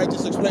her what I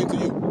just explained to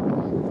you,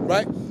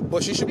 right?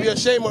 But she should be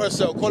ashamed of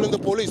herself calling the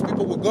police.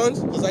 People with guns,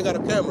 because I got a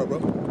camera, bro.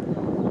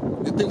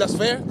 You think that's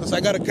fair? Because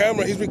I got a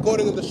camera. He's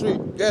recording in the street.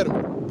 Get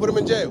him. Put him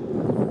in jail.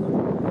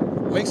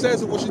 Make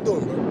sense of what she's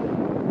doing, bro.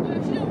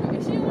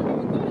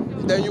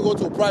 Then you go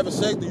to a private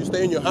sector, you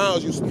stay in your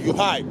house, you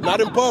hide. Not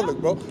in public,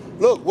 bro.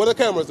 Look, where the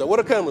cameras at? Where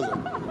the cameras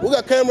at? We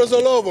got cameras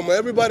all over, man.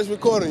 Everybody's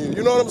recording you.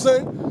 You know what I'm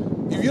saying?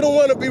 If you don't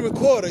want to be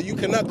recorded, you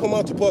cannot come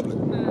out to public.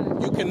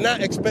 You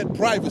cannot expect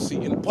privacy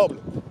in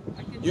public.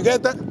 You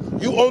get that?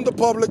 You own the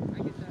public.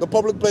 the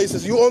public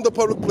places. You own the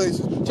public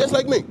places, just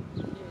like me.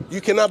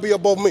 You cannot be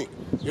above me.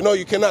 You know,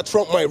 you cannot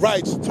trump my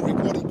rights to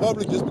record in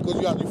public just because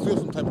you feel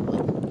some type of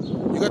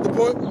way. You got the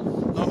point?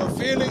 Her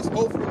feelings,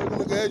 hopefully they're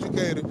going to get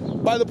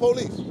educated by the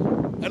police.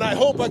 And I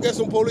hope I get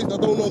some police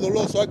that don't know the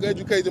law so I can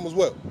educate them as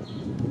well.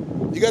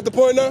 You got the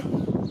point now?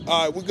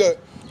 All right, we good.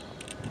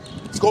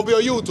 It's going to be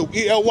on YouTube,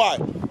 E-L-Y.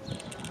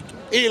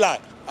 Eli,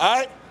 all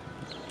right?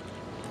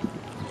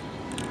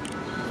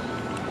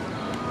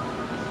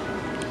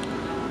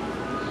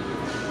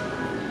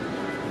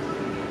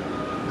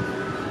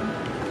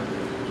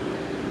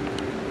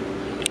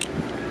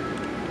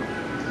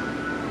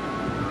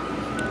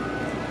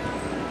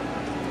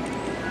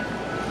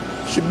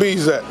 She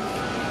bees that.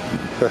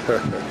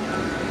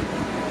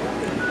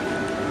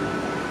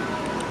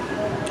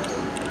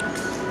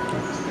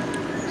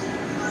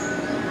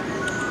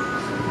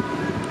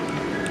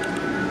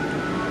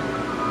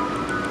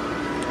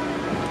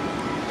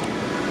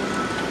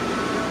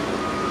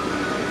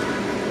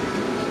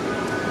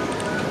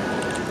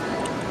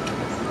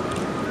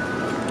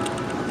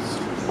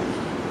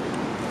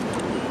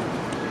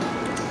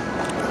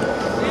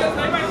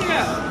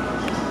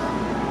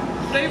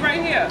 Stay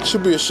right here. You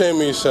should be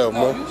ashamed of yourself,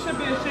 man. You should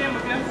be ashamed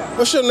of yourself.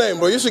 What's your name,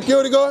 bro? You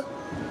security guard?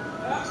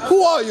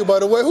 Who are you, by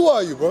the way? Who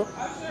are you, bro?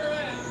 I sure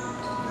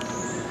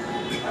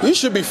am. You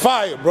should be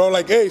fired, bro,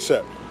 like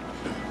ASAP.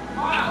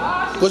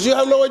 Why? Because you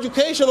have no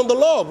education on the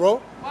law, bro.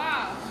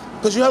 Why?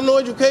 Because you have no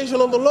education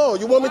on the law.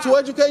 You want me to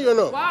educate you or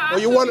no? Why? Or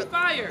you should want be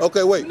fired.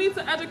 Okay, wait. You need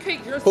to educate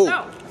Who?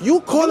 yourself.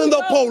 You calling You the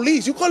know.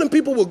 police. You calling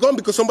people with guns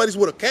because somebody's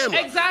with a camera.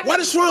 Exactly. What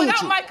is wrong Without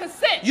with you? my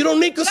consent. You don't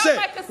need consent.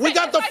 Without my consent. We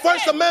got the Yes, I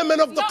First did.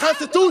 Amendment of the No,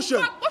 Constitution.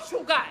 What you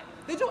got?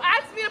 Did you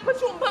ask me to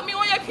put me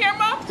on your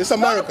camera? This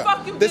America. No, the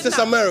fuck you This did is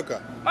not.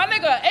 America. My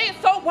nigga,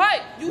 ain't so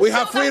white. We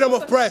have freedom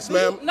of press,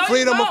 ma'am. No,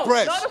 Freedom you of don't.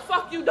 press. No, the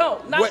fuck you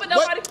don't. Not with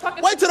nobody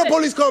fucking. Wait till the consent.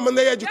 police come and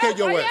they educate Yes,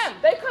 your I ass. am.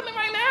 They coming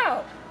right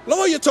now.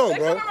 Lower your tone, They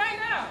bro. coming right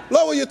now.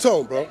 Lower your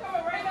tone, bro. They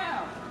coming right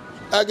now.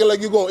 Acting like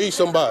you're gonna eat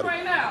somebody.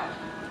 Right now.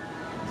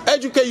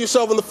 Educate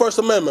yourself in the First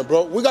Amendment,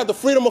 bro. We got the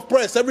freedom of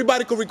press.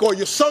 Everybody can record.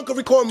 Your son can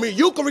record me.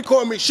 You can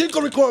record me. She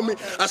can record me.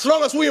 As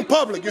long as we in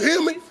public. You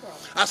hear me?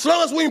 As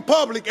long as we in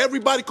public,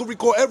 everybody can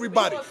record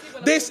everybody.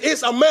 This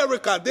is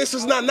America. This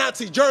is not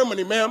Nazi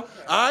Germany, ma'am.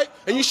 All right?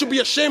 And you should be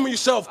ashamed of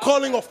yourself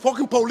calling a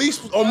fucking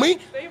police on me.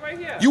 Stay right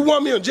here. You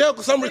want me in jail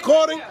because I'm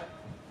recording?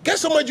 Get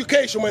some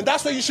education, man.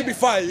 That's why you should be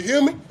fired. You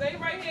hear me? Stay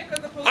right here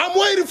because the police. I'm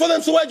waiting for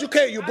them to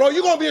educate you, bro.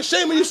 You're going to be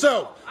ashamed of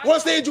yourself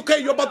once they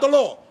educate you about the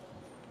law.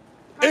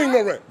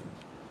 Ignorant.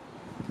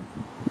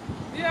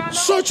 Yeah, I know.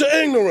 Such an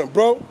ignorant,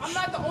 bro. I'm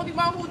not the only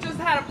one who just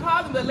had a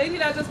problem. The lady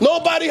that just.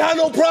 Nobody had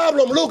no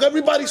problem. Look,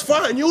 everybody's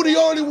fine. You the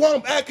only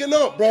one acting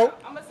up, bro.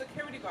 I'm a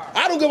security guard.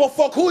 I don't give a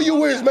fuck who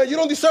you is, man. You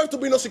don't deserve to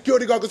be no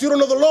security guard because you don't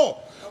know the law.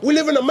 We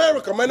live in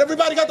America, man.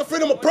 Everybody got the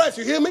freedom of press.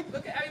 You hear me?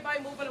 Look at everybody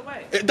moving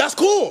away. That's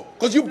cool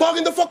because you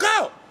bugging the fuck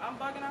out. I'm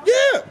bugging out.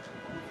 Yeah.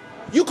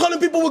 You calling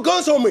people with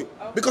guns on me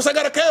because I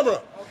got a camera.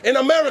 In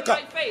America.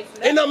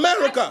 In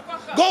America.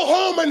 Go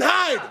home and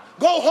hide.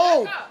 Go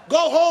home.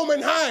 Go home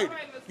and hide.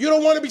 You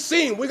don't want to be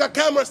seen. We got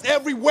cameras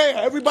everywhere.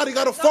 Everybody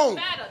got a phone. Doesn't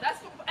matter. That's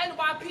for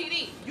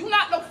NYPD. You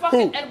not no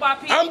fucking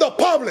NYPD. I'm the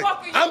public.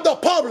 I'm the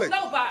public.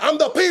 Nobody. I'm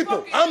the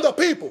people. I'm the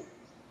people.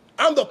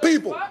 I'm the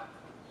people. What?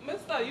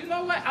 Mister, you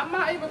know what? I'm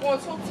not even going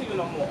to talk to you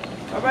no more.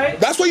 All right?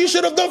 That's what you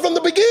should have done from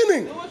the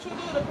beginning. Do what you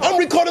do. I'm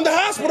recording the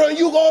hospital and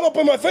you go all up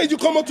in my face. You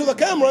come up to the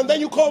camera and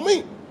then you call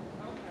me.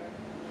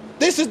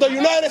 This is the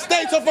United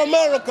States of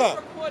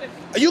America.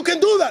 You can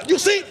do that. You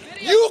see,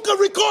 you can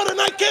record and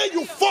I can't,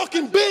 you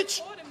fucking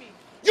bitch.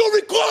 You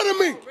recording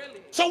me.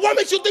 So what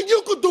makes you think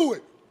you could do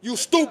it? You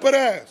stupid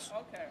ass.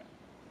 Okay.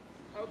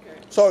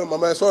 Okay. Sorry, my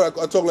man. Sorry,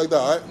 I talk like that,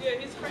 all right? Yeah,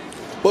 he's crazy.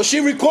 But she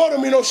recorded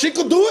me, no, she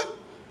could do it?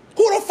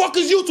 Who the fuck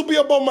is you to be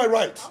above my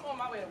rights? I'm on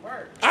my way to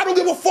work. I don't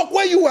give a fuck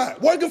where you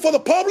at. Working for the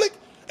public?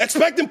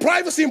 Expecting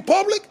privacy in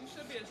public? You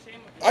should be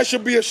ashamed of I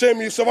should be ashamed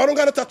of yourself. I don't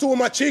got a tattoo on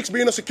my cheeks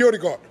being a security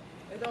guard.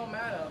 It don't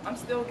matter. I'm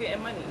still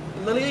getting money.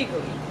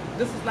 Legally.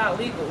 This is not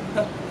legal.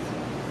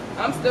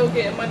 I'm still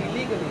getting money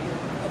legally.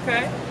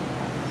 Okay?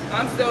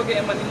 I'm still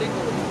getting money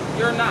legally.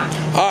 You're not.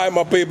 All right,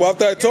 my people.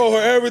 After I told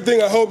her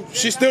everything, I hope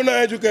she's still not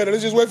educated.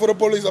 Let's just wait for the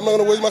police. I'm not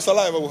going to waste my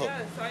saliva with her.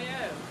 Yes, I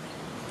am.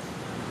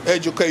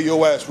 Educate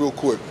your ass real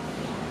quick.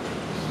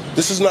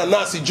 This is not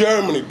Nazi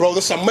Germany, bro.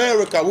 This is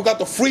America. We got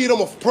the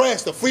freedom of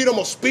press, the freedom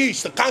of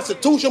speech. The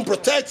Constitution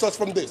protects us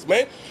from this,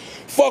 man.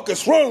 Fuck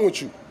is wrong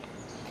with you?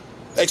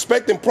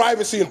 Expecting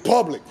privacy in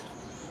public.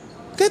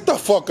 Get the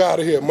fuck out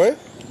of here, man.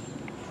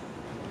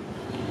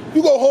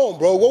 You go home,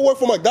 bro. Go work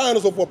for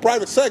McDonald's or for a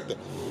private sector.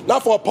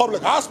 Not for a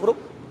public hospital.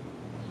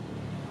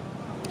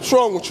 What's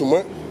wrong with you,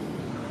 man?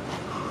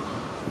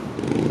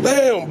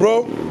 Damn,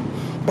 bro.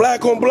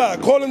 Black on black.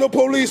 Calling the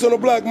police on a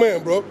black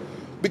man, bro.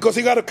 Because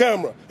he got a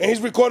camera and he's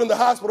recording the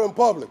hospital in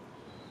public.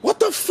 What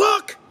the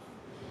fuck?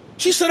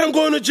 She said I'm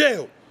going to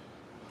jail.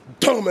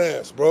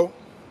 Dumbass, bro.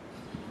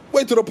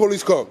 Wait till the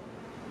police come.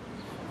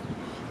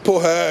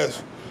 Put her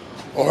ass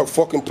on her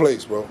fucking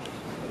place, bro.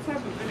 What type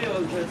of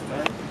video is this,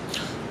 man?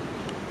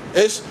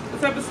 It's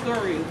What type of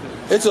story is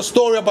this? It's a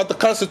story about the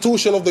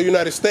Constitution of the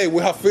United States.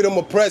 We have freedom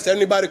of press.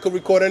 Anybody could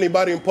record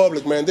anybody in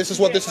public, man. This is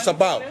what this is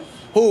about.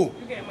 Who? You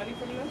getting money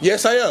from this?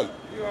 Yes, I am.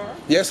 You are?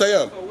 Yes, I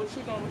am. So what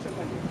you doing with your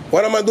money?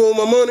 What am I doing with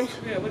my money?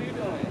 Yeah, what are you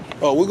doing?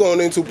 Oh, we're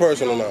going into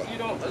personal now. You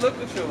don't, look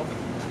at you.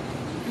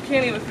 You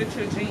can't even fit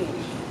your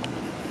jeans.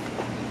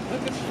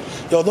 Look at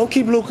you. Yo, don't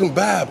keep looking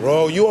bad,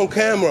 bro. You on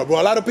camera,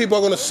 bro. A lot of people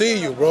are going to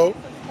see you, bro.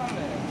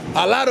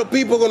 A lot of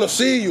people are going to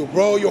see you,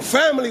 bro. Your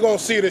family going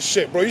to see this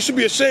shit, bro. You should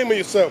be ashamed of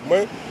yourself,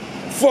 man.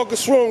 Fuck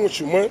is wrong with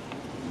you, man?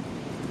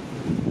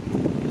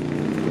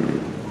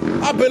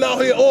 I've been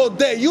out here all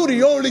day. You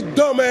the only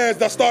dumbass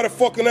that started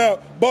fucking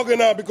out,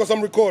 bugging out because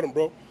I'm recording,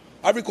 bro.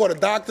 I recorded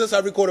doctors, I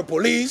recorded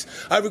police,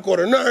 I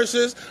recorded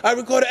nurses, I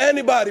recorded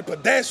anybody,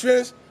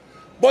 pedestrians.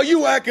 But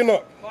you acting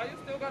up. Why you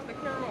still got the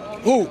camera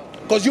on? Who?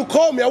 Because you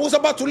called me. I was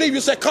about to leave.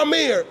 You said, come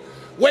here.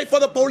 Wait for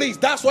the police.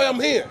 That's why I'm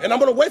here. And I'm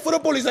going to wait for the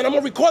police, and I'm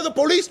going to record the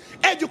police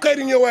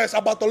educating your ass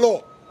about the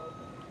law.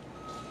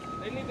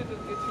 They need to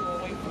just get you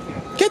away from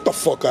here. Get the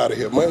fuck out of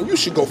here, man. You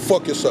should go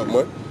fuck yourself,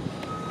 man.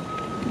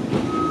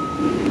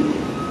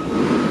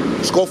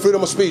 It's called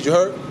freedom of speech, you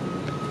heard?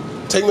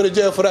 Take me to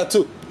jail for that,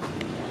 too.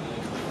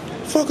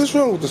 What the fuck is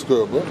wrong with this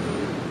girl, bro?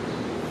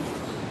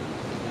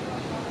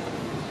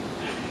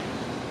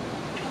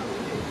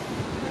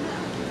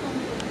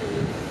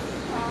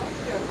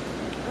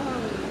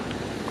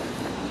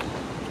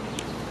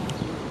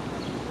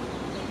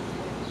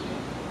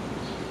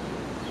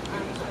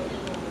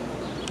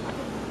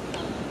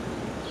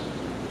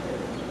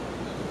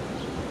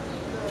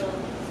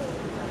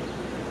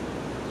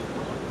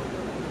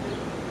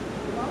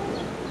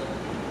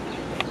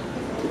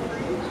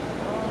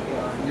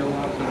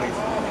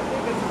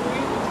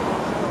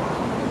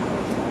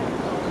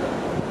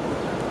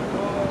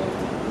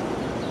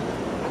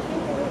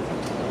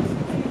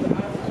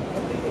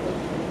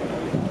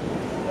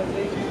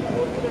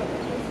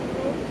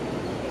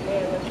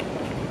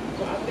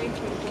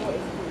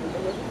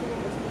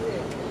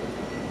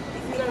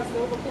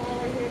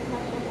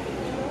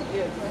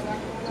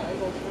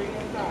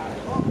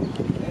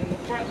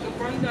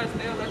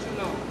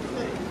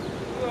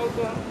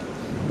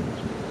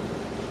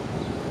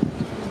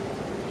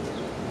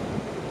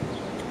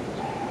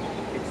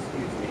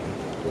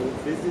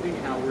 Visiting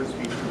hours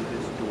between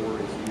this door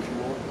as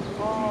usual.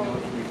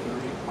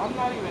 I'm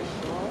not even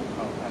sure.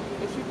 Okay.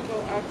 But you can go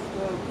ask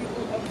the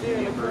people up there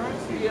in the front.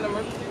 Yeah, the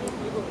emergency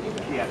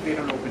room. Yeah, if they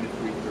don't open at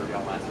 3:30,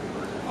 I'll ask them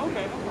for it.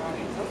 Okay, no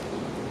problem.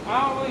 I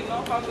don't really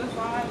know about this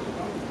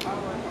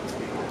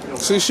side.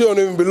 See, she don't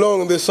even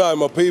belong on this side,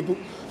 my people.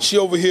 She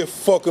over here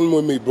fucking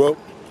with me, bro.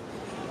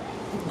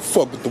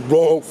 Fuck with the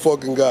wrong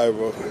fucking guy,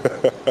 bro.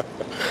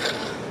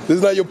 This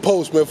is not your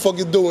post, man. Fuck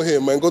you doing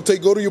here, man. Go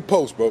to your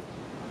post, bro.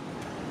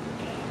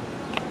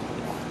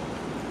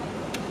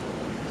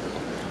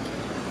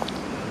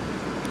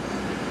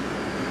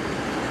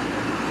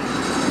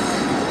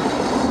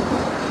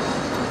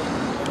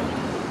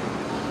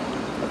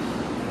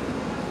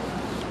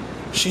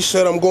 She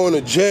said I'm going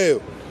to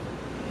jail.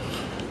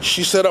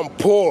 She said I'm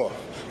poor.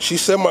 She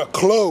said my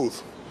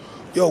clothes.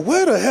 Yo,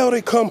 where the hell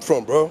they come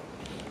from, bro?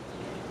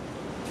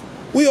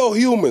 We all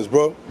humans,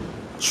 bro.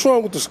 What's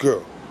wrong with this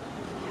girl?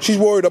 She's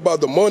worried about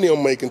the money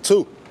I'm making,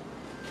 too.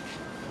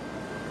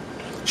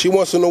 She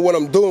wants to know what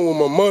I'm doing with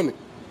my money.